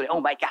this building. Oh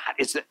my God!"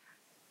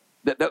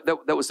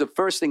 That was the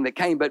first thing that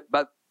came.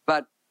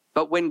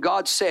 But when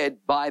God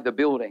said, "Buy the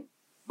building,"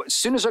 as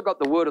soon as I got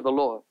the word of the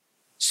Lord,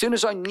 as soon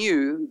as I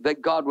knew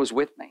that God was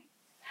with me,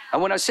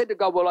 and when I said to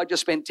God, "Well, I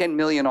just spent $10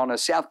 million on a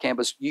South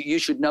Campus. You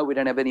should know we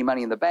don't have any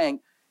money in the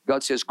bank."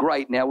 God says,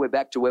 "Great. Now we're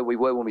back to where we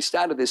were when we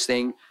started this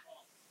thing.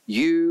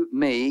 You,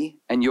 me,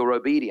 and your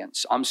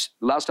obedience."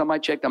 Last time I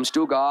checked, I'm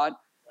still God.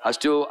 I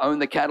still own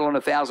the cattle on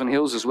 1,000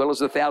 hills as well as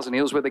the 1,000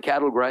 hills where the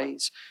cattle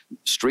graze.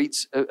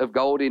 Streets of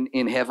gold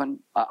in heaven.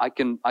 I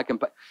can.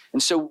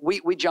 And so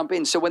we jump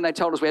in. So when they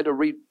told us we had to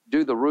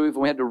redo the roof,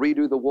 and we had to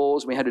redo the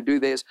walls, and we had to do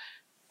this,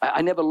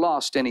 I never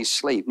lost any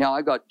sleep. Now,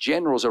 I got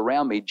generals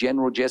around me,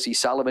 General Jesse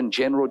Sullivan,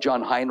 General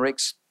John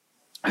Heinrichs,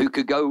 who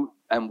could go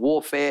and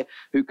warfare,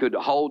 who could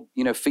hold,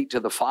 feet to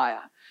the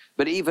fire.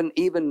 But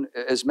even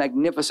as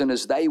magnificent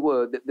as they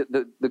were,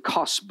 the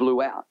costs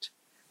blew out.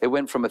 It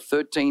went from a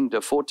 $13 to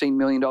 $14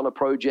 million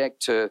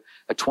project to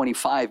a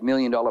 $25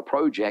 million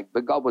project,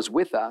 but God was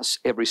with us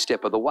every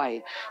step of the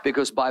way,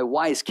 because by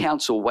wise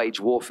counsel, wage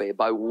warfare.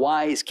 By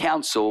wise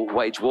counsel,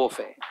 wage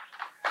warfare.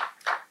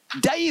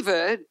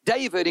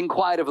 David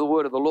inquired of the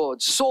word of the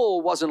Lord.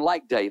 Saul wasn't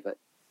like David,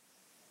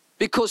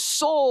 because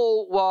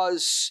Saul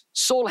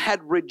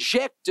had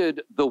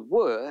rejected the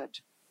word.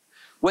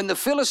 When the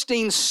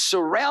Philistines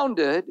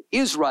surrounded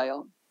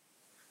Israel,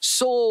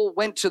 Saul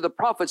went to the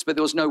prophets, but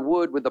there was no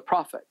word with the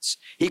prophets.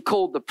 He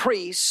called the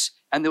priests,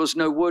 and there was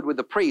no word with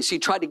the priests. He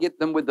tried to get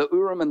them with the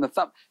Urim and the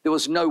Thummim. There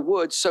was no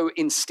word. So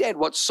instead,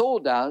 what Saul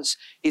does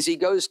is he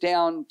goes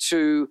down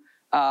to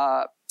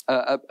a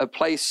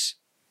place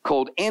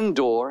called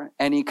Endor,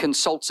 and he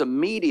consults a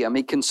medium.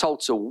 He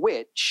consults a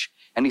witch,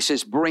 and he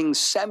says, bring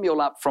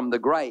Samuel up from the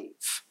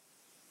grave.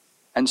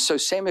 And so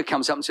Samuel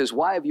comes up and says,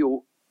 why have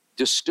you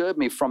disturbed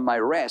me from my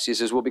rest? He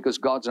says, well, because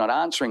God's not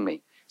answering me.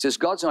 He says,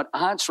 God's not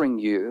answering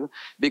you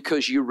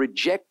because you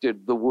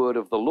rejected the word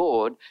of the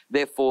Lord.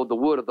 Therefore, the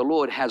word of the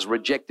Lord has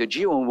rejected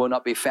you and will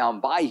not be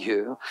found by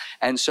you.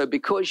 And so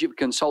because you've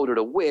consulted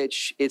a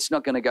witch, it's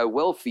not going to go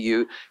well for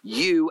you.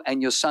 You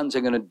and your sons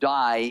are going to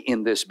die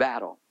in this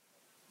battle.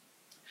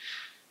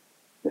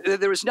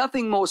 There is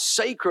nothing more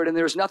sacred and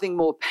there is nothing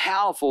more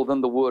powerful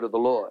than the word of the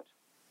Lord.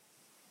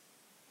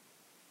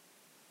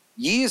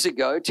 Years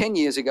ago, 10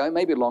 years ago,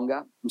 maybe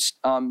longer,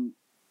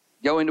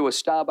 go into a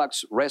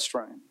Starbucks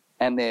restaurant,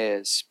 and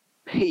there's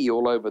pee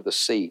all over the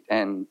seat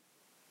and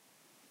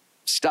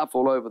stuff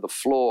all over the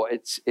floor.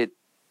 And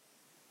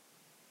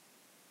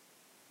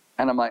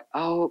I'm like,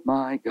 oh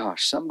my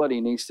gosh,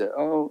 somebody needs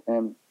to,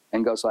 and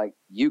God's like,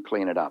 you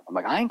clean it up. I'm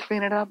like, I ain't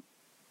clean it up.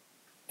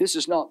 This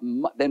is not,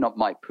 they're not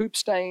my poop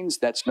stains.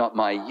 That's not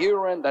my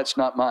urine. That's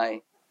not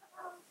my.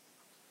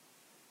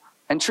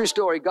 And true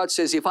story, God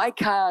says, if I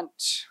can't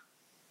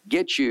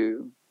get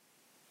you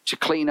to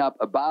clean up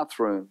a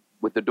bathroom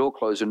with the door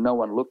closed and no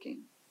one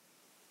looking,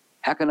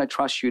 how can I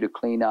trust you to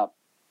clean up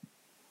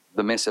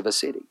the mess of a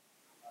city?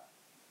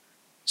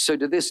 So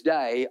to this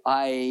day,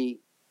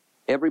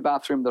 every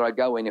bathroom that I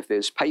go in, if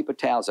there's paper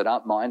towels that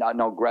aren't mine,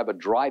 I'll grab a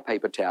dry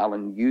paper towel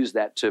and use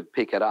that to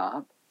pick it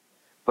up.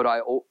 But I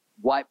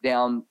wipe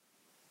down,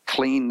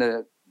 clean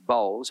the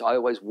bowls. I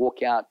always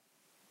walk out,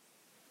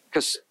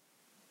 because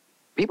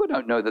people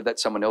don't know that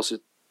that's someone else's.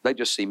 They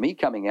just see me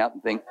coming out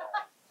and think,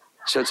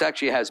 so it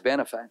actually has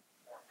benefit.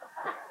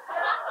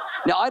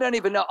 Now, I don't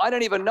even know.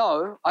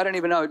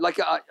 Like,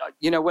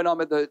 when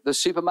I'm at the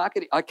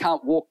supermarket, I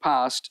can't walk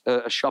past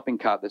a shopping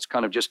cart that's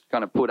kind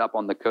of put up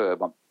on the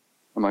curb.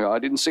 I'm like, I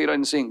didn't see it.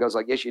 And God's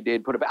like, yes, you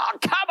did. Put it back. Oh,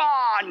 come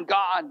on,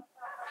 God.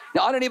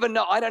 Now, I don't even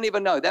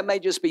know. That may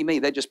just be me.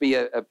 That just be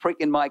a prick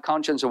in my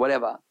conscience or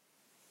whatever.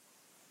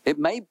 It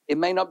may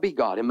not be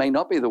God. It may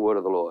not be the word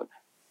of the Lord.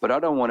 But I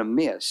don't want to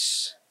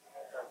miss.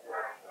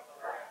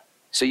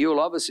 So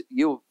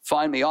you'll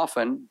find me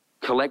often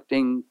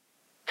collecting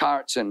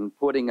carts and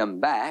putting them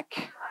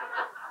back,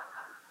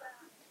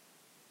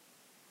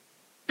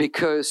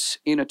 because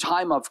in a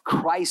time of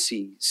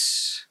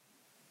crises,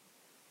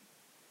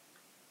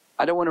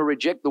 I don't want to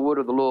reject the word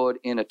of the Lord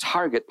in a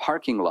Target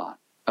parking lot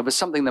of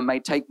something that may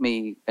take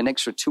me an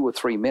extra 2 or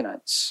 3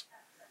 minutes.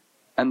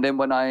 And then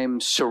when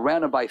I'm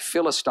surrounded by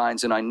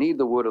Philistines and I need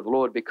the word of the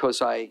Lord,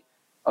 because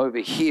over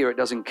here it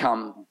doesn't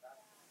come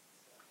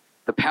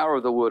the power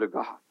of the word of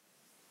God.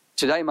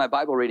 Today, my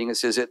Bible reading, it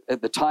says,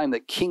 at the time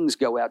that kings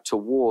go out to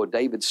war,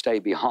 David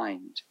stayed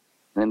behind.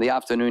 And in the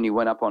afternoon, he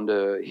went up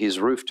onto his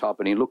rooftop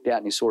and he looked out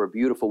and he saw a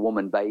beautiful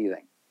woman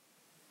bathing.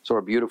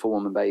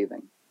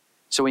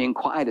 So he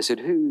inquired, I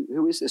said,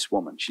 who is this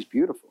woman? She's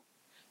beautiful.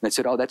 And they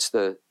said, oh, that's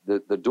the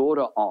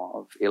daughter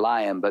of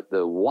Eliam, but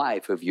the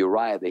wife of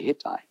Uriah the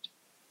Hittite.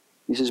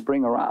 He says,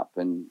 bring her up.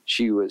 And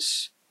she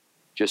was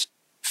just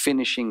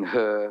finishing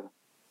her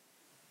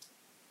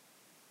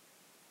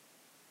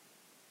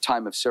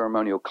time of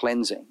ceremonial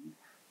cleansing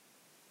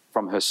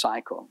from her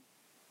cycle.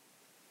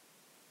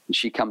 And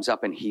she comes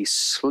up and he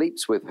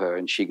sleeps with her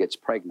and she gets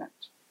pregnant.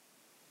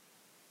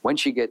 When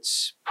she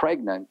gets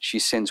pregnant, she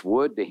sends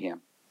word to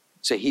him.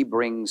 So he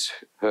brings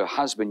her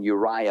husband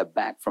Uriah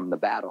back from the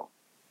battle.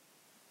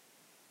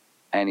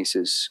 And he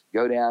says,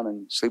 go down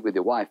and sleep with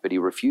your wife, but he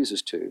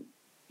refuses to.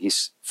 He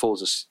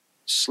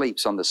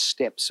sleeps on the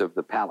steps of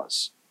the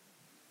palace.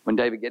 When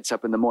David gets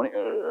up in the morning,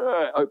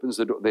 opens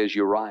the door, there's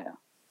Uriah.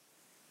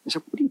 He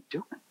said, what are you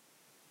doing?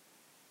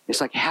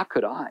 It's like, how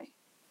could I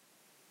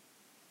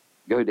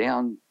go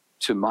down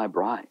to my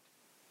bride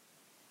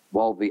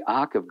while the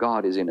ark of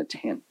God is in a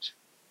tent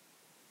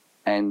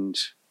and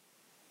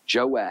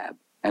Joab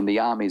and the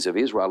armies of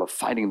Israel are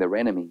fighting their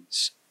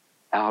enemies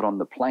out on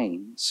the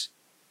plains.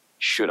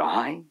 Should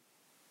I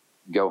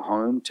go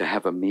home to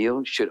have a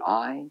meal? Should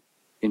I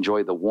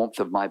enjoy the warmth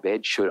of my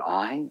bed? Should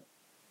I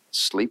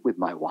sleep with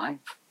my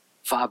wife?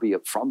 Far be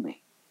it from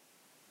me.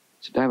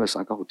 So David was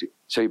like, oh,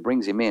 so he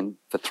brings him in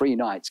for 3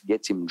 nights,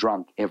 gets him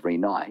drunk every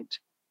night,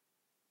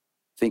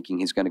 thinking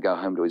he's going to go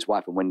home to his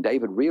wife. And when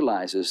David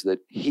realizes that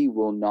he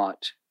will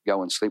not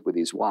go and sleep with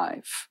his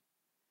wife,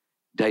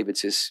 David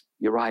says,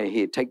 Uriah,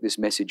 here, take this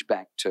message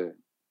back to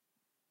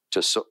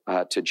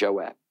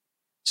Joab.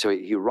 So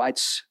he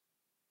writes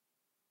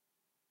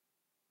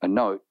a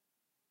note,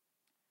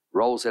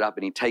 rolls it up,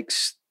 and he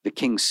takes the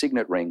king's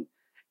signet ring,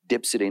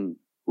 dips it in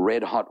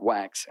red hot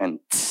wax, and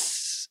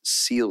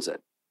seals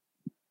it.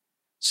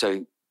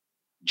 So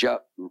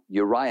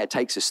Uriah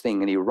takes this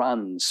thing and he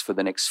runs for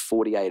the next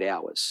 48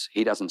 hours.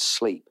 He doesn't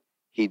sleep.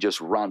 He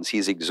just runs.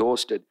 He's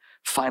exhausted.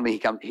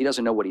 Finally, he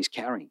doesn't know what he's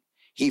carrying.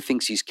 He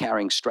thinks he's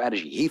carrying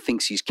strategy. He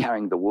thinks he's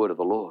carrying the word of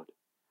the Lord.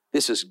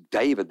 This is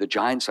David, the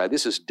giant slayer.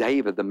 This is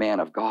David, the man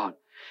of God.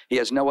 He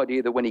has no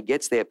idea that when he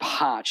gets there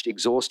parched,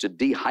 exhausted,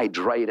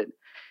 dehydrated,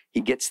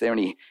 he gets there and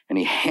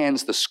he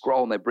hands the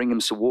scroll and they bring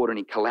him some water and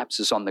he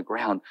collapses on the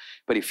ground.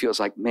 But he feels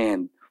like,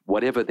 man,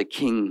 whatever the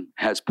king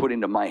has put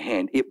into my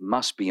hand, it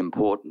must be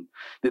important.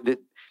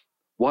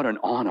 What an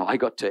honor. I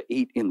got to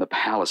eat in the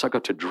palace. I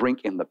got to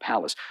drink in the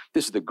palace.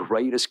 This is the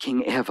greatest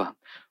king ever.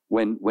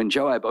 When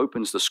Joab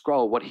opens the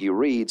scroll, what he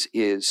reads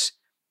is,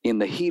 in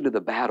the heat of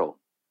the battle,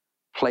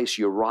 place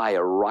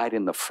Uriah right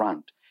in the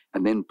front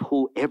and then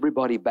pull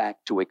everybody back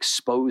to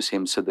expose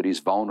him so that he's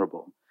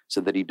vulnerable,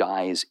 so that he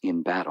dies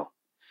in battle.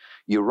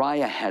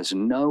 Uriah has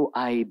no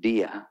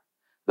idea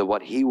that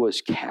what he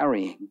was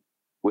carrying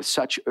with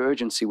such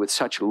urgency, with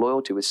such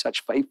loyalty, with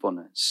such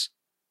faithfulness,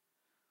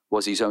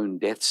 was his own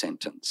death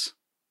sentence.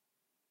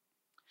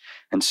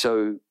 And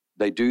so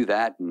they do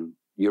that, and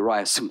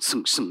Uriah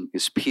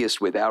is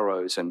pierced with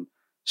arrows and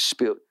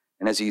spilled.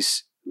 And as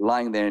he's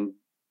lying there and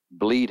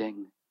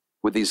bleeding,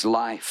 with his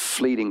life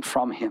fleeting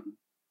from him,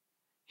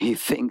 he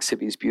thinks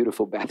of his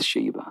beautiful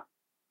Bathsheba.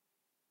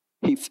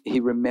 He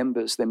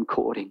remembers them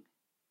courting.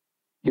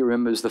 He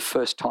remembers the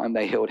first time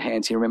they held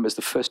hands. He remembers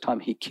the first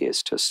time he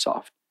kissed her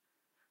soft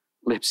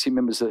lips. He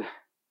remembers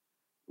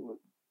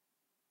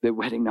their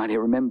wedding night. He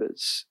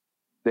remembers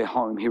their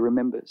home. He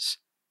remembers.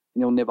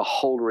 And he'll never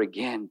hold her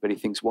again, but he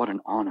thinks, what an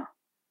honor.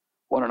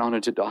 What an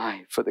honor to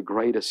die for the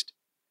greatest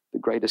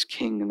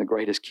king and the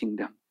greatest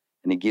kingdom.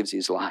 And he gives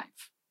his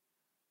life.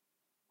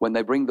 When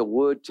they bring the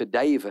word to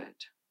David,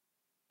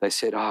 they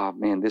said, oh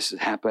man, this has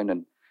happened.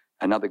 And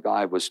another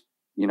guy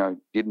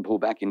didn't pull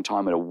back in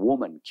time and a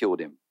woman killed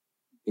him.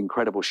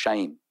 Incredible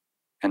shame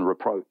and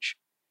reproach.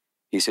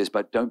 He says,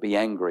 but don't be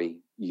angry.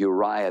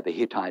 Uriah the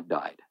Hittite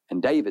died.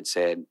 And David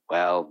said,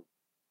 well,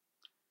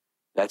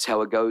 that's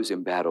how it goes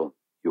in battle.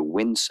 You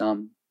win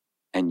some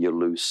and you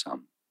lose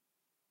some.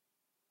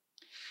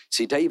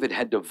 See, David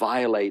had to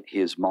violate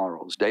his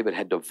morals. David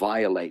had to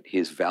violate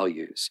his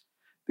values.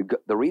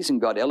 The reason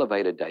God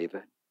elevated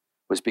David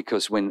was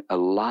because when a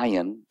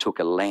lion took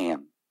a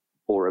lamb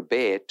or a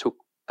bear took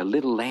a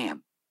little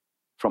lamb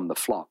from the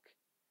flock,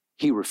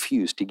 he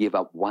refused to give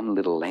up one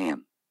little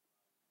lamb.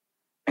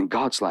 And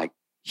God's like,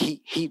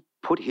 he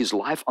put his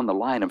life on the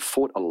line and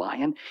fought a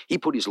lion. He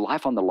put his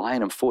life on the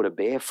line and fought a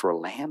bear for a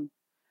lamb.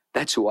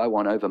 That's who I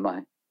want over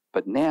mine.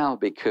 But now,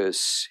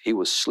 because he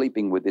was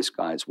sleeping with this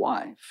guy's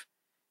wife,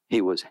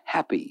 he was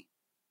happy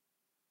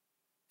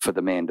for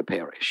the man to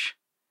perish.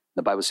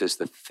 The Bible says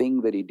the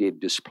thing that he did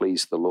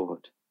displeased the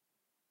Lord.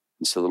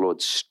 And so the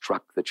Lord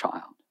struck the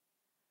child.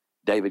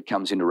 David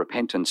comes into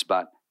repentance,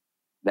 but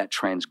that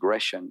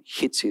transgression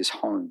hits his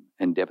home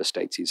and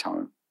devastates his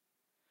home.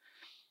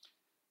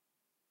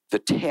 The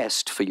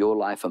test for your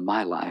life and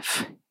my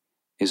life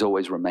is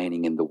always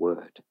remaining in the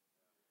Word.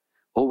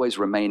 Always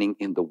remaining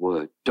in the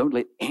Word. Don't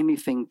let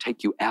anything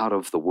take you out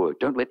of the Word.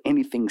 Don't let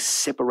anything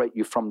separate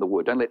you from the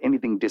Word. Don't let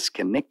anything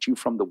disconnect you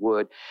from the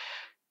Word.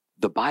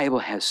 The Bible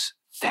has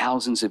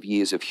thousands of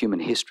years of human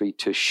history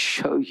to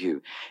show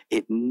you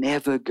it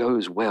never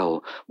goes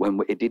well.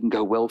 It didn't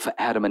go well for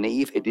Adam and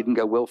Eve. It didn't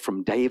go well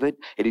from David.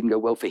 It didn't go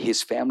well for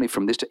his family.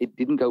 It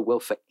didn't go well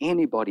for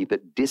anybody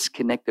that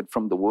disconnected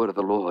from the word of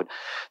the Lord.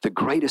 The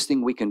greatest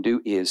thing we can do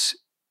is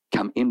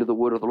come into the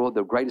word of the Lord.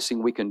 The greatest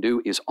thing we can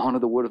do is honor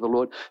the word of the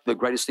Lord. The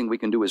greatest thing we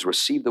can do is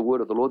receive the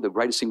word of the Lord. The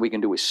greatest thing we can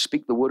do is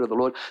speak the word of the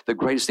Lord. The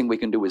greatest thing we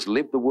can do is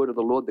live the word of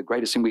the Lord. The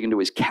greatest thing we can do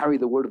is carry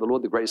the word of the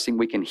Lord. The greatest thing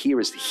we can hear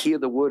is hear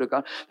the word of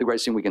God. The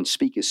greatest thing we can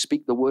speak is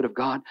speak the word of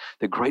God.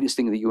 The greatest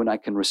thing that you and I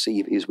can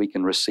receive is we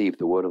can receive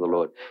the word of the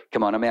Lord.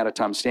 Come on, I'm out of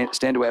time. Stand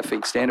to our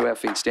feet, stand to our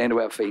feet, stand to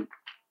our feet.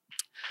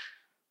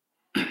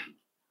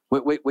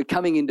 We're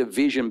coming into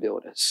vision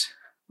builders.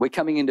 We're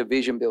coming into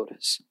vision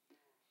builders.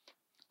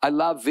 I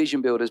love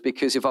vision builders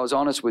because if I was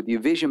honest with you,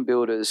 vision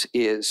builders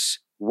is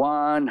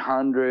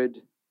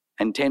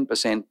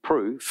 110%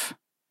 proof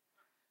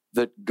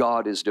that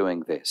God is doing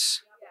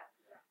this.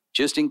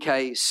 Just in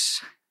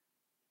case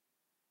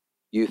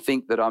you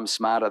think that I'm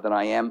smarter than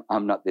I am,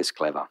 I'm not this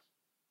clever.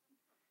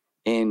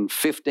 In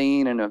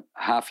 15 and a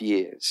half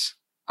years,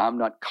 I'm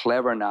not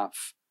clever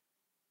enough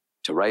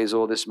to raise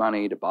all this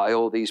money, to buy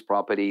all these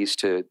properties,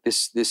 to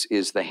this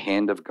is the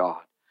hand of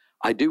God.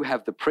 I do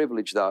have the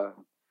privilege,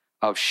 though,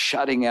 of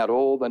shutting out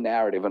all the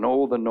narrative and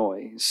all the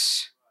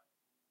noise,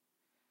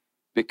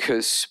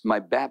 because my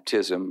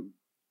baptism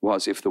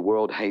was, if the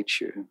world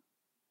hates you,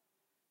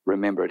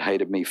 remember it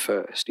hated me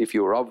first. If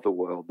you were of the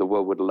world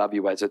would love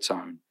you as its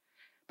own.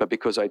 But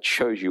because I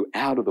chose you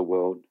out of the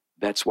world,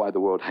 that's why the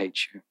world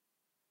hates you.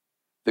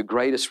 The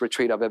greatest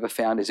retreat I've ever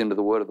found is into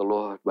the word of the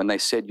Lord. When they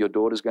said your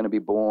daughter's going to be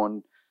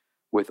born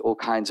with all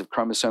kinds of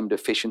chromosome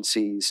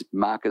deficiencies,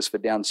 markers for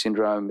Down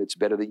syndrome, it's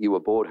better that you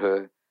abort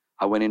her.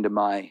 I went into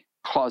my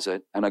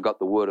closet and I got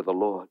the word of the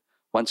Lord.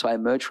 Once I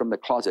emerged from the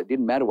closet, it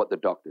didn't matter what the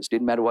doctors,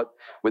 didn't matter what,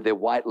 with their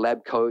white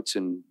lab coats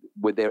and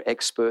with their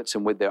experts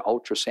and with their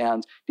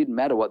ultrasounds, didn't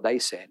matter what they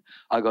said.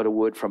 I got a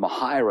word from a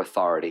higher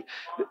authority.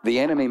 The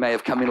enemy may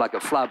have come in like a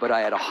flood, but I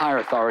had a higher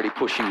authority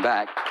pushing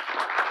back.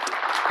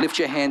 Lift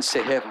your hands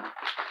to heaven.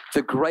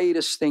 The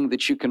greatest thing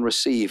that you can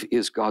receive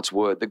is God's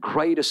word. The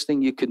greatest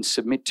thing you can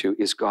submit to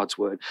is God's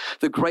word.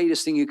 The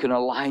greatest thing you can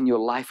align your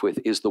life with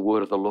is the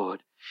word of the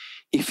Lord.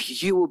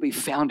 If you will be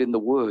found in the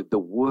word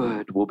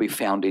will be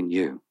found in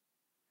you.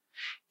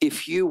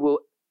 If you will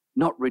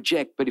not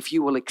reject, but if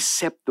you will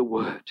accept the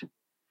word,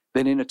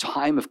 then in a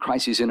time of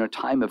crisis, in a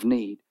time of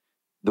need,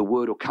 the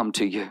word will come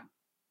to you.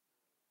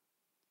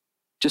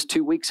 Just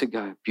 2 weeks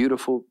ago,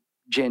 beautiful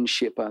Jen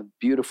Shipper,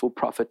 beautiful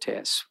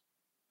prophetess,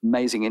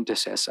 amazing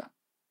intercessor,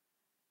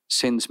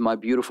 sends my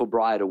beautiful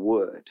bride a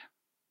word.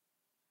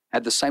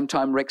 At the same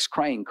time, Rex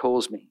Crane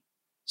calls me,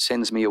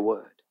 sends me a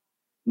word.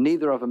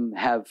 Neither of them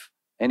have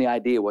any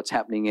idea what's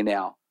happening in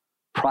our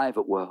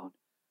private world,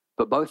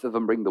 but both of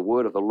them bring the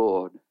word of the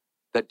Lord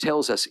that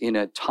tells us in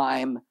a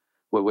time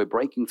where we're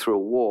breaking through a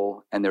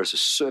wall and there's a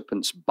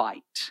serpent's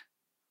bite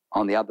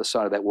on the other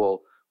side of that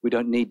wall, we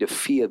don't need to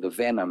fear the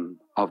venom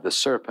of the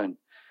serpent,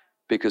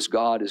 because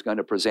God is going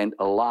to present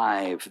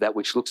alive that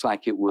which looks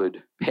like it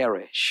would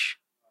perish.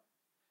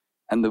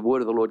 And the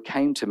word of the Lord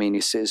came to me and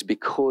he says,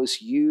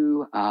 because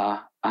you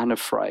are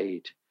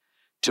unafraid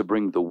to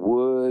bring the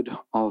word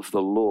of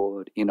the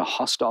Lord in a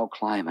hostile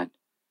climate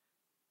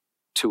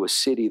to a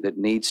city that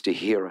needs to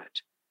hear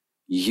it,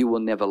 you will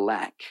never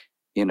lack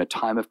in a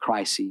time of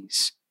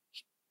crises,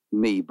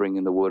 me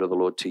bringing the word of the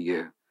Lord to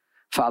you.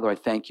 Father, I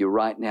thank you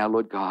right now,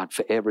 Lord God,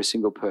 for every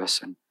single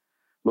person.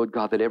 Lord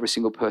God, that every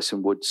single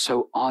person would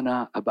so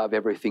honor above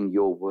everything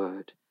your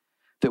word,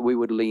 that we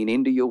would lean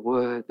into your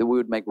word, that we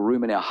would make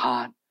room in our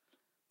heart.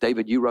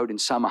 David, you wrote in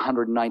Psalm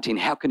 119,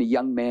 how can a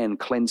young man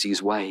cleanse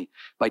his way?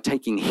 By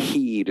taking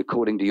heed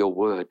according to your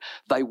word.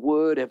 Thy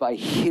word have I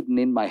hidden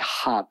in my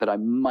heart that I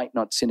might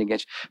not sin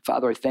against you.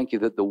 Father, I thank you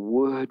that the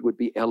word would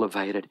be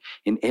elevated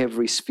in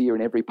every sphere,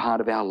 in every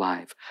part of our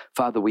life.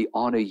 Father, we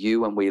honor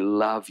you and we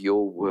love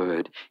your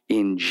word.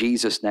 In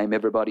Jesus' name,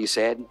 everybody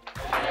said,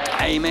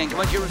 amen. Come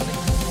on, you.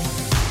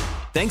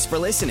 Thanks for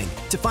listening.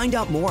 To find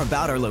out more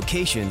about our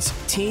locations,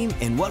 team,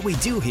 and what we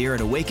do here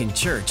at Awaken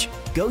Church,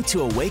 go to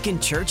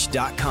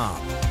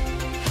awakenchurch.com.